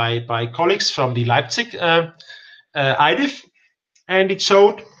by colleagues from the Leipzig IDIF, and it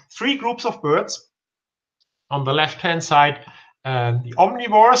showed 3 groups of birds. On the left-hand side, the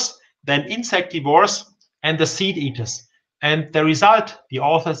omnivores, then insectivores, and the seed eaters. And the result the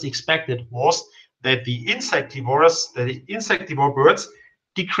authors expected was that the insectivore birds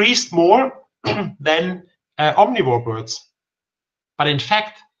decreased more than omnivore birds. But in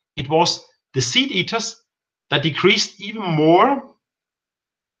fact, it was the seed eaters that decreased even more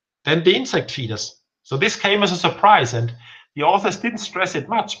than the insect feeders. So this came as a surprise, and the authors didn't stress it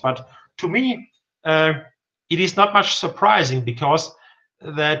much. But to me, it is not much surprising because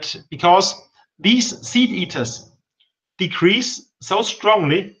these seed eaters decrease so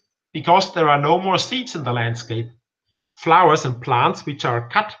strongly because there are no more seeds in the landscape. Flowers and plants which are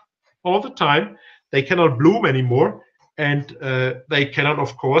cut all the time, they cannot bloom anymore, and they cannot,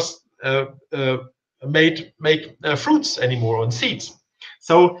 of course, make fruits anymore on seeds.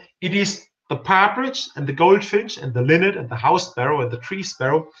 So it is the partridge and the goldfinch and the linnet and the house sparrow and the tree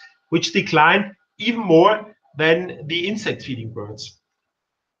sparrow which decline even more than the insect feeding birds.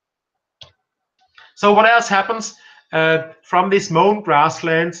 So what else happens? From these mown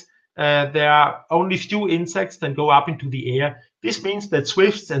grasslands, there are only few insects that go up into the air. This means that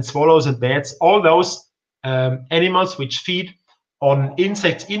swifts and swallows and bats, all those animals which feed on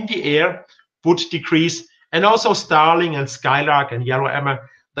insects in the air, would decrease. And also starling and skylark and yellow emmer,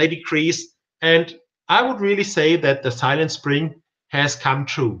 they decrease. And I would really say that the silent spring has come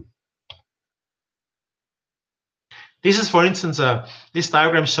true. This is, for instance, this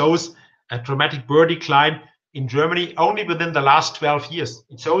diagram shows a dramatic bird decline in Germany only within the last 12 years.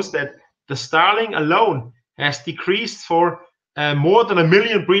 It shows that the starling alone has decreased for more than 1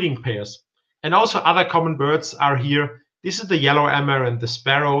 million breeding pairs. And also other common birds are here. This is the yellow emmer and the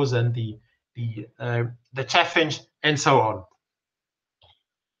sparrows and the chaffinch and so on.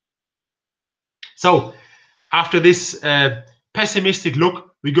 So after this pessimistic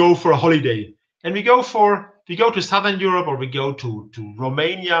look, we go for a holiday, and we go to Southern Europe, or we go to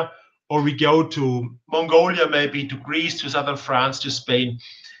Romania, or we go to Mongolia, maybe to Greece, to southern France, to Spain.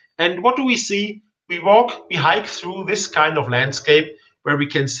 And what do we see? We hike through this kind of landscape where we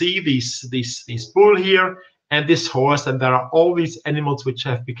can see this bull here and this horse, and there are all these animals which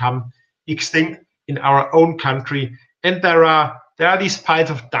have become extinct in our own country. And there are these piles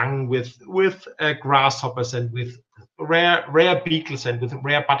of dung with grasshoppers and with rare beetles and with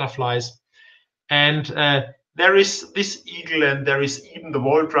rare butterflies. And there is this eagle, and there is even the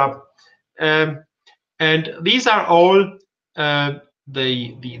waldrop. And these are all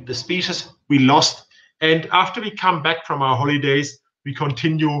the species we lost. And after we come back from our holidays, we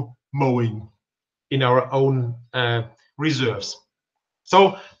continue mowing in our own reserves.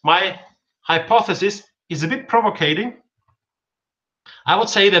 So my hypothesis is a bit provocating. I would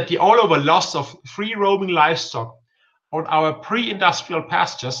say that the all-over loss of free-roaming livestock on our pre-industrial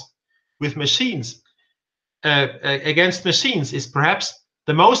pastures with machines against machines is perhaps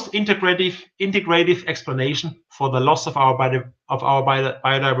the most integrative explanation for the loss of our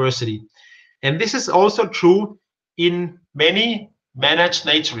biodiversity. And this is also true in many managed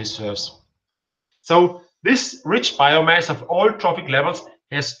nature reserves. So this rich biomass of all trophic levels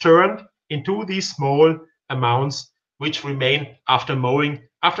has turned into these small amounts which remain after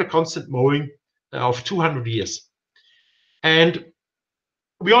constant mowing of 200 years. And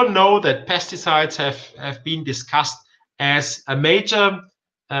we all know that pesticides have been discussed as a major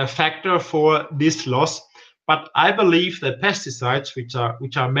factor for this loss, but I believe that pesticides,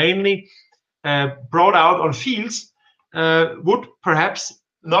 which are mainly brought out on fields, would perhaps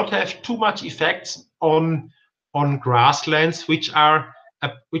not have too much effects on grasslands which are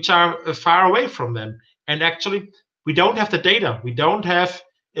far away from them. And actually, we don't have the data. We don't have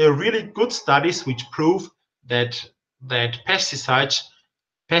really good studies which prove that pesticides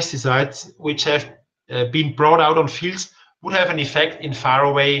which have been brought out on fields would have an effect in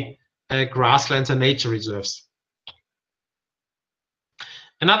faraway grasslands and nature reserves.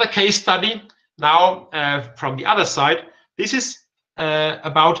 Another case study now from the other side. This is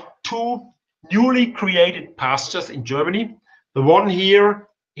about two newly created pastures in Germany. The one here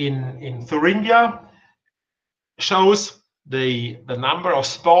in Thuringia shows the number of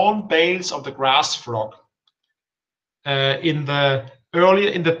spawn bales of the grass frog in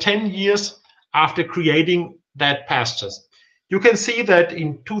the 10 years after creating that pastures. You can see that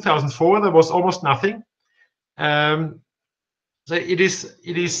in 2004 there was almost nothing. So it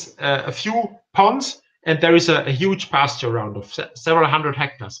is a few ponds, and there is a huge pasture around of several hundred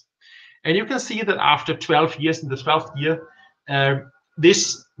hectares. And you can see that after 12 years, in the 12th year,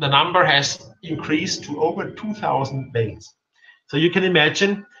 the number has increased to over 2,000 bales. So you can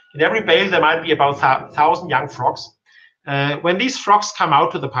imagine in every bale there might be about 1,000 young frogs. When these frogs come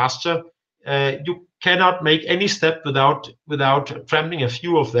out to the pasture, you cannot make any step without trampling a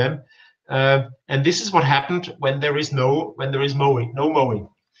few of them. And this is what happened when there is no mowing.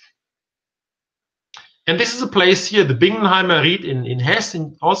 And this is a place here, the Bingenheimer Ried in Hesse,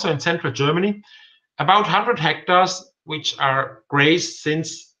 also in central Germany, about 100 hectares, which are grazed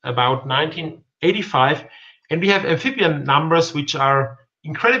since about 1985. And we have amphibian numbers which are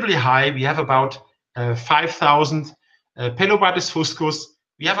incredibly high. We have about 5,000 Pelobates fuscus.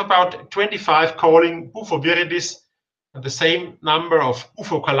 We have about 25 calling Bufo viridis, and the same number of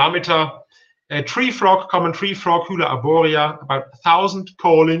Bufo calamita. Tree frog, common tree frog, Hula arborea, about 1,000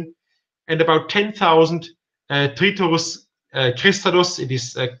 calling, and about 10,000 Triturus cristadus. It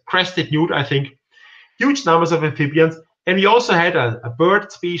is a crested newt, I think. Huge numbers of amphibians. And we also had a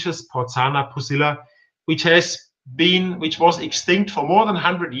bird species, Porzana pusilla, which was extinct for more than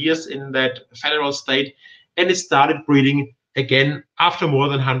 100 years in that federal state, and it started breeding again after more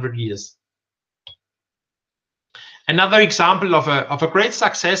than 100 years. Another example of a great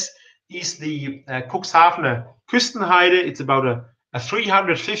success is the Cuxhavener Küstenheide. It's about a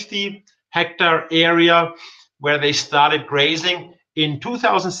 350 hectare area where they started grazing in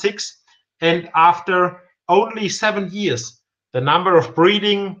 2006, and after only 7 years, the number of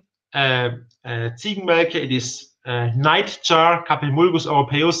breeding Ziegenmelke, it is nightjar Capimulgus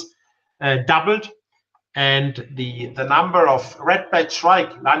europaeus, doubled, and the number of red-backed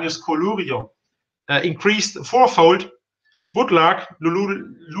shrike Lanius colurio increased fourfold. Woodlark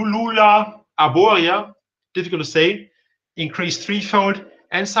Lulula arborea, difficult to say, increased threefold,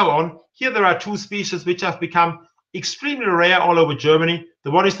 and so on. Here there are two species which have become extremely rare all over Germany.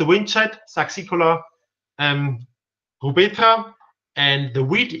 The one is the windchat, Saxicola rubetra, and the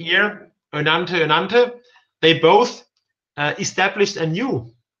wheat ear, Önante. They both established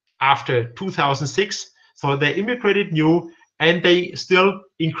anew after 2006. So they immigrated new, and they still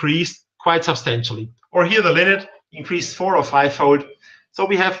increased quite substantially. Or here the linnet increased 4 or 5-fold. So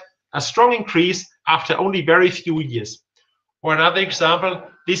we have a strong increase after only very few years. Or another example,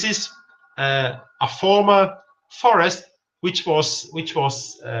 this is a former forest which was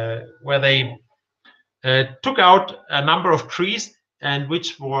where they took out a number of trees, and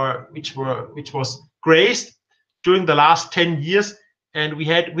which was grazed during the last 10 years, and we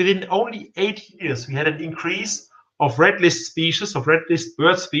had within only 8 years we had an increase of red list species, of red list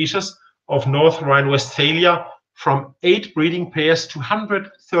bird species of North Rhine-Westphalia from 8 breeding pairs to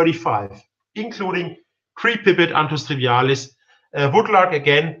 135, including Crepipit Anthus trivialis, woodlark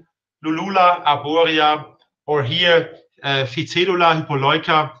again, Lulula arborea, or here Phycedula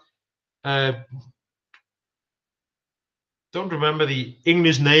hypoleuca. Don't remember the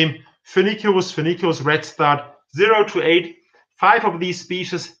English name. Phoenicus redstart, 0 to 8. 5 of these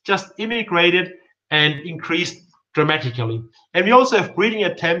species just immigrated and increased dramatically. And we also have breeding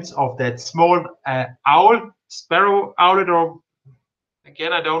attempts of that small owl, sparrow owlet, or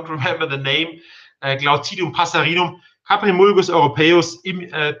again I don't remember the name, Glaucidium passarinum. Caprimulgus europaeus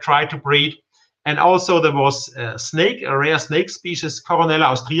tried to breed. And also there was a snake, a rare snake species,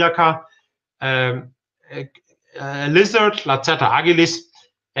 Coronella austriaca, a lizard, Lacerta agilis,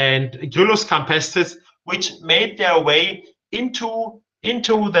 and Gryllus campestris, which made their way into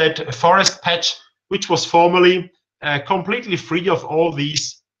that forest patch, which was formerly completely free of all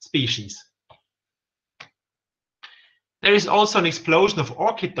these species. There is also an explosion of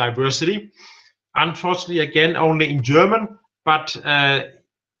orchid diversity, unfortunately again only in German, but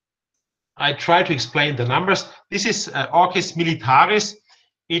I try to explain the numbers. This is Orchis militaris.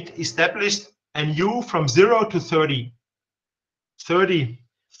 It established anew from 0 to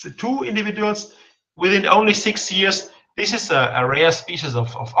 32 individuals within only 6 years. This is a rare species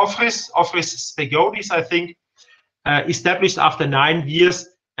of Ophrys spegotis, I think, established after 9 years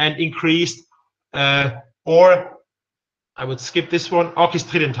and increased, or I would skip this one, Orchis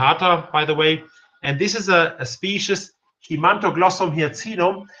tridentata, by the way. And this is a species, Himantoglossum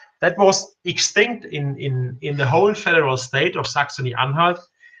hyacinum, that was extinct in the whole federal state of Saxony-Anhalt,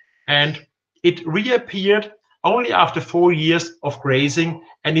 and it reappeared only after 4 years of grazing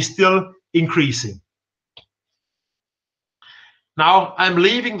and is still increasing. Now I'm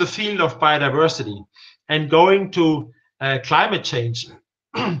leaving the field of biodiversity and going to climate change.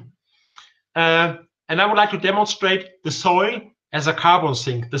 And I would like to demonstrate the soil as a carbon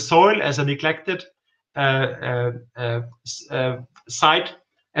sink, the soil as a neglected site,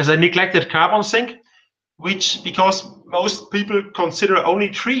 as a neglected carbon sink, because most people consider only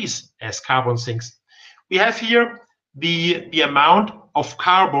trees as carbon sinks. We have here the amount of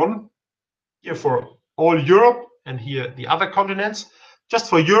carbon here for all Europe, and here the other continents. Just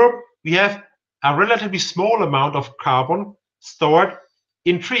for Europe, we have a relatively small amount of carbon stored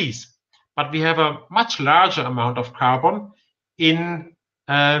in trees. but we have a much larger amount of carbon in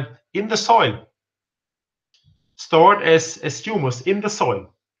the soil, stored as humus in the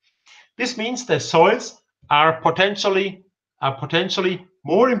soil. This means that soils are potentially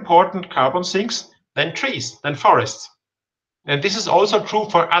more important carbon sinks than trees, than forests. And this is also true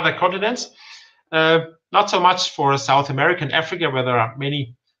for other continents, not so much for South America and Africa, where there are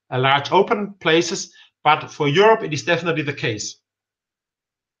many large open places, but for Europe it is definitely the case.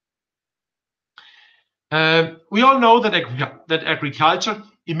 We all know that agriculture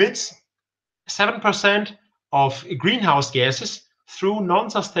emits 7% of greenhouse gases through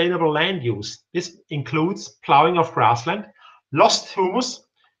non-sustainable land use. This includes plowing of grassland, lost humus,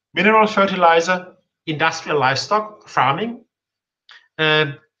 mineral fertilizer, industrial livestock farming,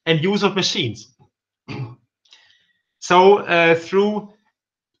 and use of machines. So through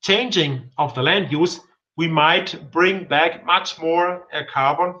changing of the land use, we might bring back much more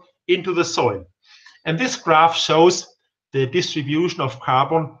carbon into the soil. And this graph shows the distribution of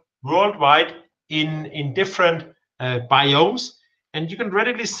carbon worldwide in different biomes. And you can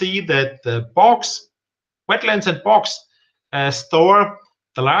readily see that the bogs, wetlands and bogs, store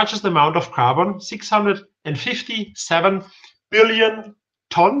the largest amount of carbon, 657 billion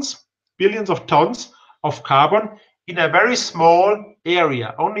tons, billions of tons of carbon in a very small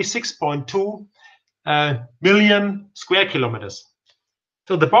area, only 6.2 million square kilometers.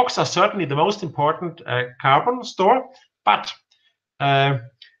 So the bogs are certainly the most important carbon store, but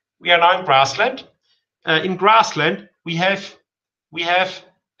we are now in grassland. In grassland, we have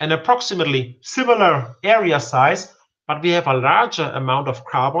an approximately similar area size, but we have a larger amount of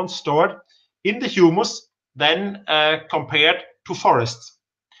carbon stored in the humus than compared to forests.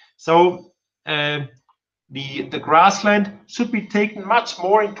 So the grassland should be taken much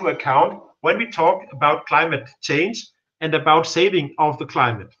more into account when we talk about climate change and about saving of the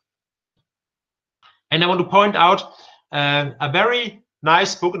climate. And I want to point out a very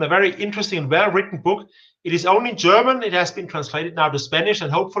nice book and a very interesting and well-written book. It is only in German. It has been translated now to Spanish,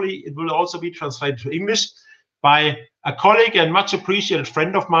 and hopefully it will also be translated to English by a colleague and much appreciated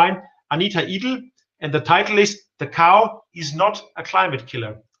friend of mine, Anita Idle. And the title is "The Cow is Not a Climate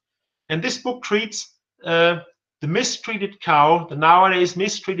Killer." And this book treats the mistreated cow, the nowadays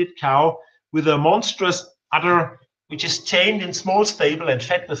mistreated cow, with a monstrous udder, which is chained in small stable and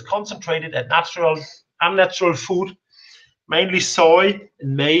fed with concentrated and unnatural food, mainly soy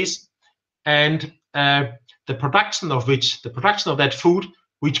and maize, and the production of that food,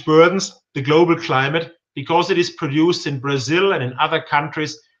 which burdens the global climate because it is produced in Brazil and in other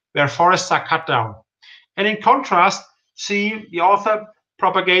countries where forests are cut down. And in contrast, see, the author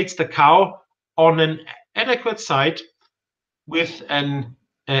propagates the cow on an adequate site with an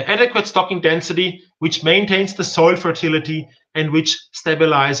adequate stocking density, which maintains the soil fertility and which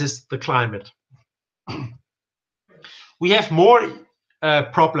stabilizes the climate. We have more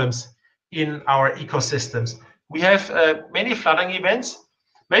problems in our ecosystems. We have many flooding events,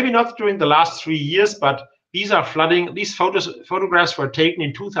 maybe not during the last 3 years, but these are flooding. These photographs were taken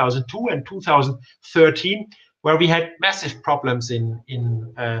in 2002 and 2013, where we had massive problems in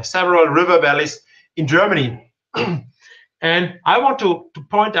several river valleys in Germany. And I want to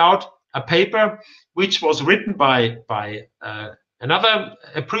point out a paper which was written by another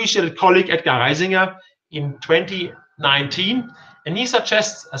appreciated colleague, Edgar Reisinger, in 2019, and he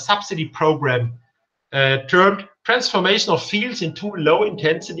suggests a subsidy program termed Transformation of Fields into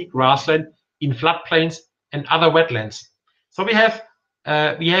Low-Intensity Grassland in Floodplains and Other Wetlands. So we have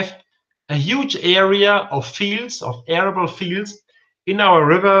a huge area of fields, of arable fields in our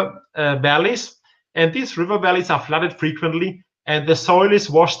river valleys, and these river valleys are flooded frequently, and the soil is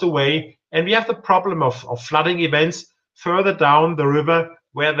washed away, and we have the problem of flooding events further down the river,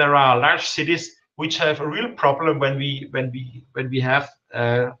 where there are large cities which have a real problem when we have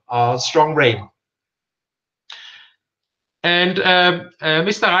strong rain. And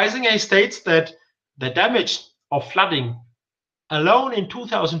Mr. Reisinger states that the damage of flooding alone in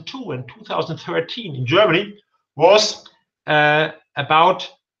 2002 and 2013 in Germany was about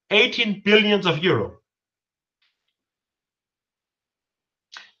 18 billion euro.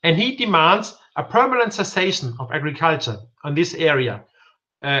 And he demands a permanent cessation of agriculture on this area.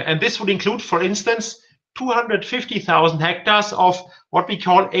 And this would include, for instance, 250,000 hectares of what we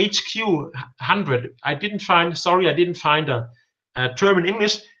call HQ 100. I didn't find a term in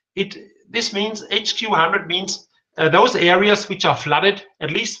English. This means HQ 100 means those areas which are flooded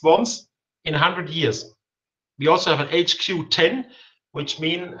at least once in 100 years. We also have an HQ 10, which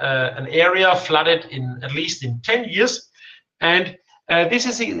means an area flooded at least in 10 years. And this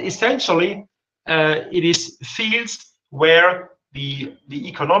is essentially, it is fields where the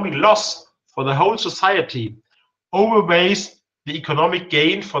economic loss for the whole society outweighs the economic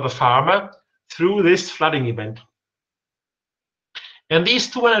gain for the farmer through this flooding event. And these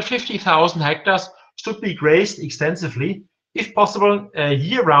 250,000 hectares should be grazed extensively, if possible,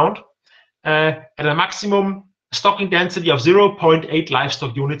 year-round, at a maximum stocking density of 0.8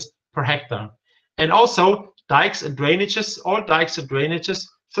 livestock units per hectare. And also, dikes and drainages, all dikes and drainages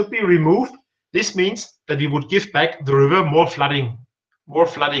should be removed. This means that we would give back the river more flooding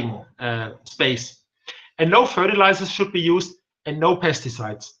space. And no fertilizers should be used and no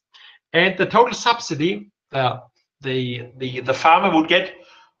pesticides. And the total subsidy the farmer would get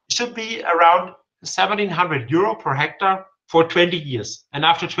should be around 1,700 euro per hectare for 20 years. And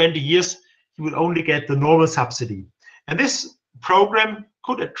after 20 years, he will only get the normal subsidy. And this program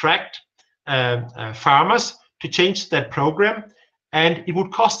could attract farmers to change that program, and it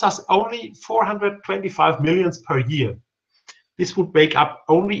would cost us only 425 million per year. This would make up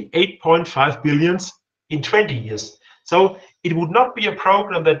only 8.5 billion in 20 years. So it would not be a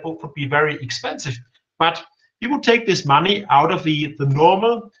program that would be very expensive, but we would take this money out of the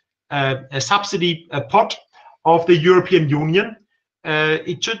normal subsidy pot of the European Union.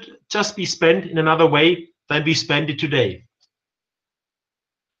 It should just be spent in another way than we spend it today.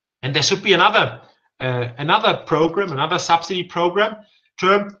 And there should be another program, another subsidy program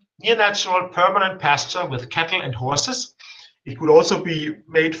termed near natural permanent pasture with cattle and horses. It could also be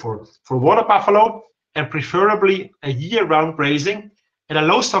made for water buffalo and preferably a year-round grazing and a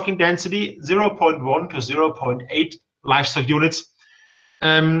low stocking density, 0.1 to 0.8 livestock units.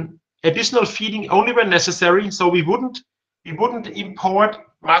 Additional feeding only when necessary, so we wouldn't import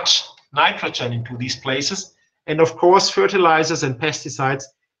much nitrogen into these places. And of course, fertilizers and pesticides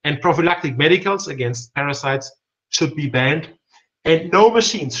and prophylactic medicals against parasites should be banned, and no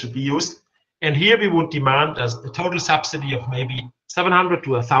machines should be used. And here we would demand a total subsidy of maybe 700 to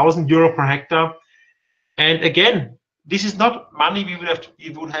 1,000 euro per hectare. And again, this is not money we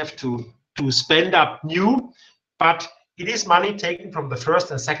would have to spend up new, but it is money taken from the first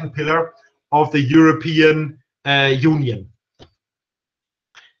and second pillar of the European Union.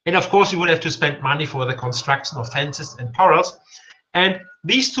 And of course, we would have to spend money for the construction of fences and corrals. And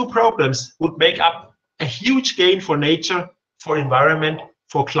these two programs would make up a huge gain for nature, for environment,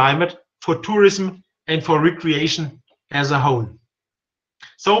 for climate, for tourism, and for recreation as a whole.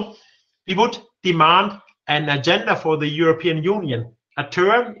 So we would demand an agenda for the European Union, a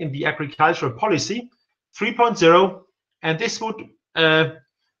term in the agricultural policy 3.0, and this would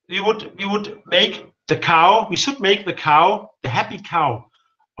we would make the cow, we should make the cow, the happy cow,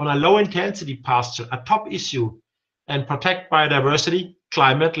 on a low intensity pasture a top issue, and protect biodiversity,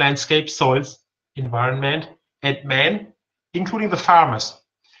 climate, landscape, soils, environment, and man, including the farmers.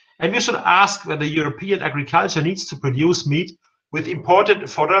 And we should ask whether European agriculture needs to produce meat with imported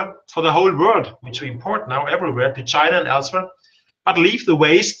fodder for the whole world, which we import now everywhere to China and elsewhere, but leave the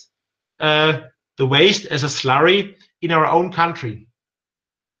waste as a slurry in our own country.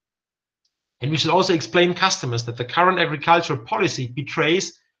 And we should also explain customers that the current agricultural policy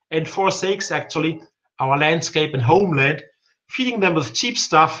betrays and forsakes actually our landscape and homeland, feeding them with cheap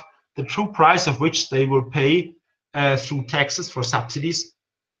stuff, the true price of which they will pay through taxes for subsidies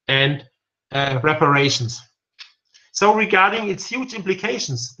and reparations. So regarding its huge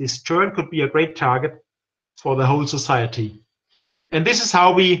implications, this turn could be a great target for the whole society. And this is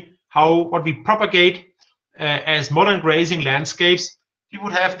what we propagate as modern grazing landscapes. We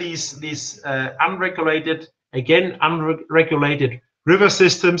would have these unregulated river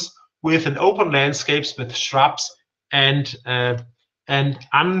systems with an open landscapes with shrubs and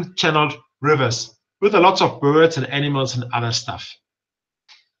unchanneled rivers with a lot of birds and animals and other stuff.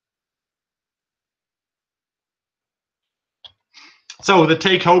 So the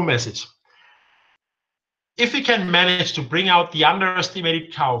take-home message. If we can manage to bring out the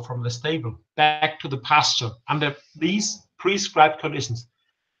underestimated cow from the stable back to the pasture under these prescribed conditions,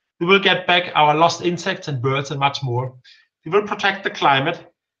 we will get back our lost insects and birds and much more. We will protect the climate.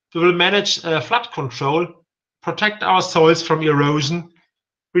 We will manage flood control, protect our soils from erosion,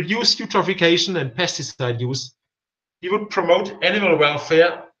 reduce eutrophication and pesticide use. We would promote animal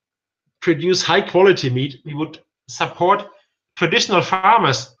welfare, produce high-quality meat. We would support traditional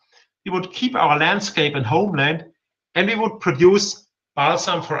farmers. We would keep our landscape and homeland, and we would produce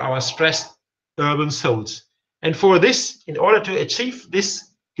balsam for our stressed urban souls. And for this, in order to achieve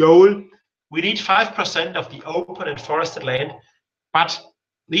this goal, we need 5% of the open and forested land, but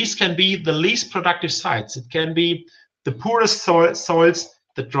these can be the least productive sites. It can be the poorest soils,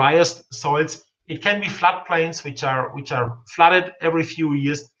 the driest soils. It can be floodplains which are flooded every few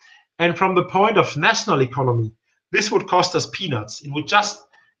years. And from the point of national economy, this would cost us peanuts. It would just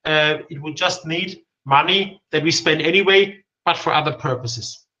it would just need money that we spend anyway, but for other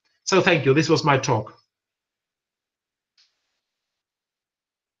purposes. So thank you. This was my talk.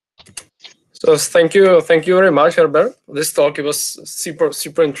 So thank you very much, Herbert. This talk, it was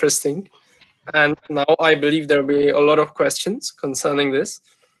super interesting, and now I believe there will be a lot of questions concerning this.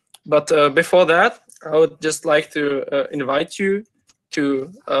 But before that, I would just like to invite you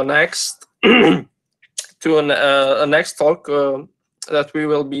to next to a next talk that we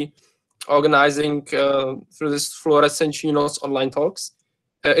will be organizing through this Fluorescent Notes online talks.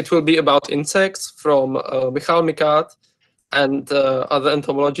 It will be about insects from Michal Mikat and other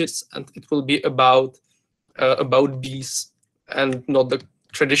entomologists, and it will be about bees, and not the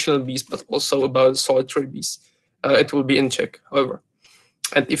traditional bees, but also about solitary bees. It will be in Czech, however.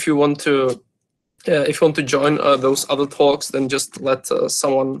 And if you want to join those other talks, then just let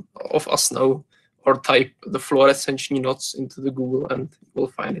someone of us know, or type the Fluorescent Notes into the Google, and you'll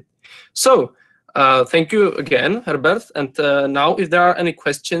find it. So thank you again, Herbert. And now, if there are any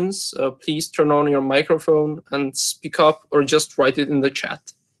questions, please turn on your microphone and speak up, or just write it in the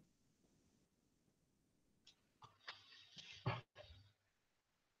chat.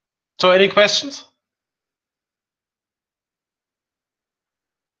 So any questions?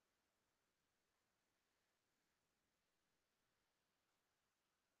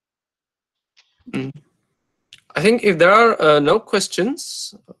 I think if there are no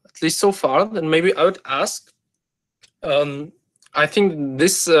questions, at least so far, then maybe I would ask. I think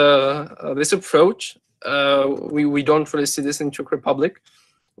this this approach, we don't really see this in Czech Republic.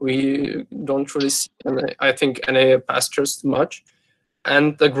 We don't really see, I think, any pastures too much.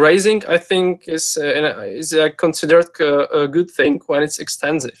 And the grazing, I think, is considered a good thing when it's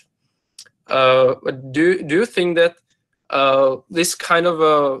extensive. But do you think that this kind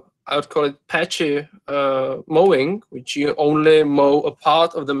of I would call it patchy mowing, which you only mow a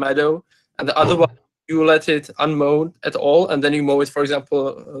part of the meadow and the other one you let it unmowed at all, and then you mow it, for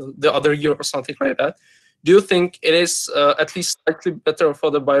example, the other year or something like that? Do you think it is at least slightly better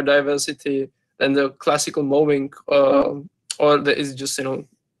for the biodiversity than the classical mowing, or that is just,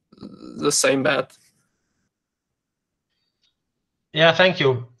 the same bad? Yeah, thank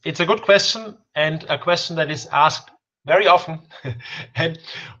you. It's a good question, and a question that is asked very often. And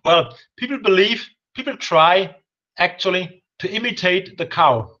well, people try actually to imitate the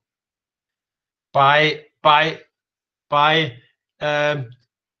cow by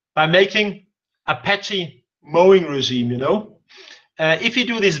making a patchy mowing regime. If you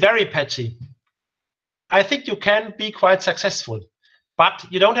do this very patchy, I think you can be quite successful, but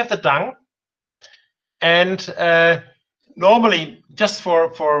you don't have the dung, and normally, just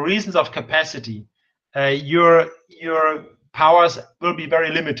for reasons of capacity, your powers will be very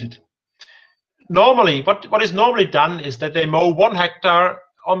limited. Normally, what is normally done is that they mow 1 hectare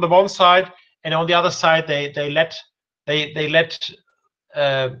on the one side, and on the other side they let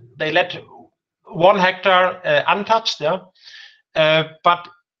 1 hectare untouched. Yeah, but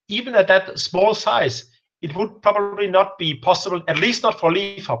even at that small size, it would probably not be possible, at least not for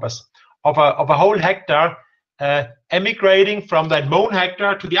leafhoppers, of a whole hectare emigrating from that mown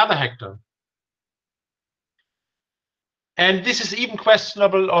hectare to the other hectare. And this is even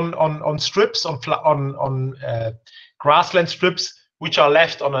questionable on strips, on grassland strips, which are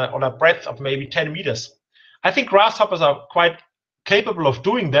left on a breadth of maybe 10 meters. I think grasshoppers are quite capable of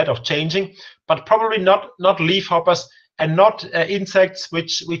doing that, of changing, but probably not leafhoppers, and not insects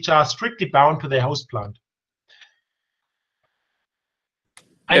which are strictly bound to their host plant.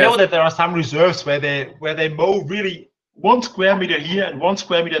 I know that there are some reserves where they mow really 1 square meter here and 1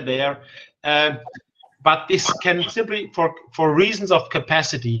 square meter there, but this can simply, for reasons of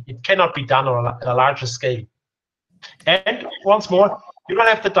capacity, it cannot be done on a larger scale. And once more, you don't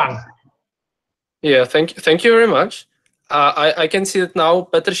have the dung. Yeah, thank you very much. I can see that now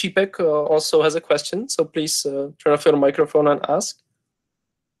Petr Šípek also has a question, so please turn off your microphone and ask.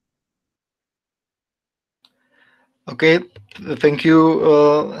 Okay, thank you,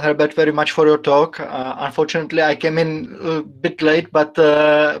 Herbert, very much for your talk. Unfortunately, I came in a bit late, but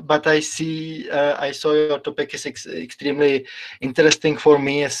I saw your topic is extremely interesting for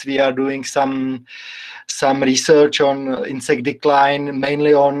me, as we are doing some research on insect decline,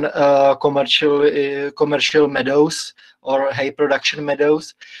 mainly on commercial meadows or hay production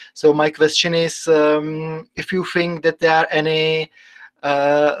meadows. So my question is, if you think that there are any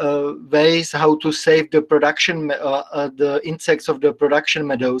ways how to save the production, the insects of the production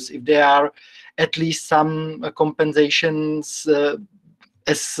meadows, if there are at least some compensations,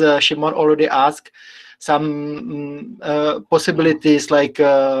 as Shimon already asked, some possibilities like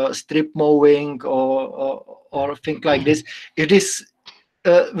strip mowing or things like this. If this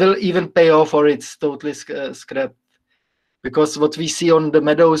will even pay off, or it's totally scrapped. Because what we see on the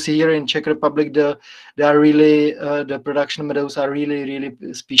meadows here in Czech Republic, they are really the production meadows are really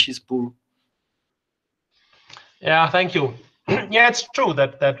species poor. Yeah, thank you. Yeah, it's true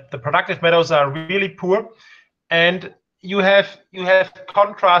that the productive meadows are really poor, and you have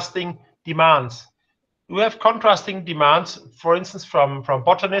contrasting demands. You have contrasting demands, for instance, from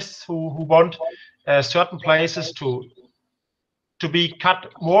botanists who want certain places to be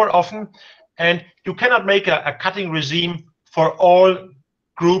cut more often, and you cannot make a cutting regime for all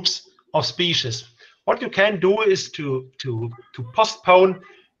groups of species. What you can do is to postpone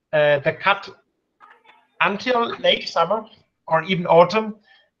the cut until late summer or even autumn,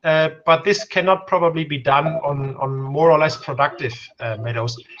 but this cannot probably be done on more or less productive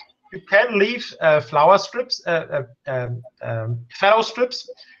meadows. You can leave flower strips, fallow strips,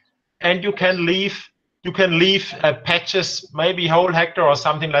 and you can leave patches, maybe whole hectare or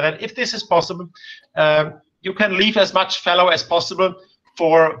something like that. If this is possible, you can leave as much fallow as possible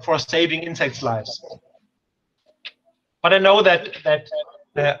for saving insects' lives. But I know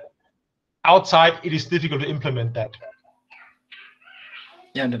that outside it is difficult to implement that.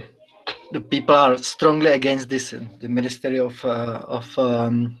 Yeah, the people are strongly against this. The Ministry of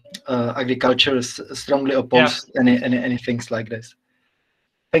Agriculture is strongly opposed any things like this.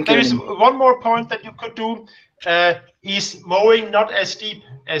 Thank you. There is one more point that you could do, is mowing not as deep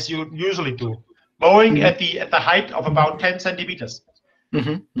as you usually do. Mowing at the height of about 10 centimeters.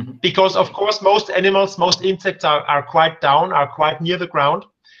 Because of course most animals, most insects are quite down, are quite near the ground.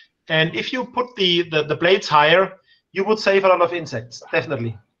 And if you put the blades higher, you would save a lot of insects,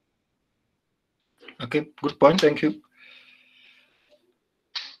 definitely. Okay, good point. Thank you.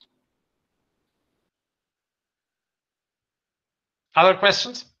 Other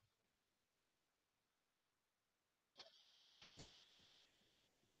questions?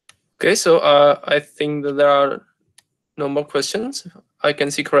 Okay, so I think that there are no more questions, if I can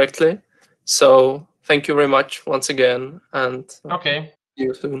see correctly. So thank you very much once again, and okay. see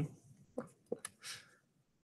you soon.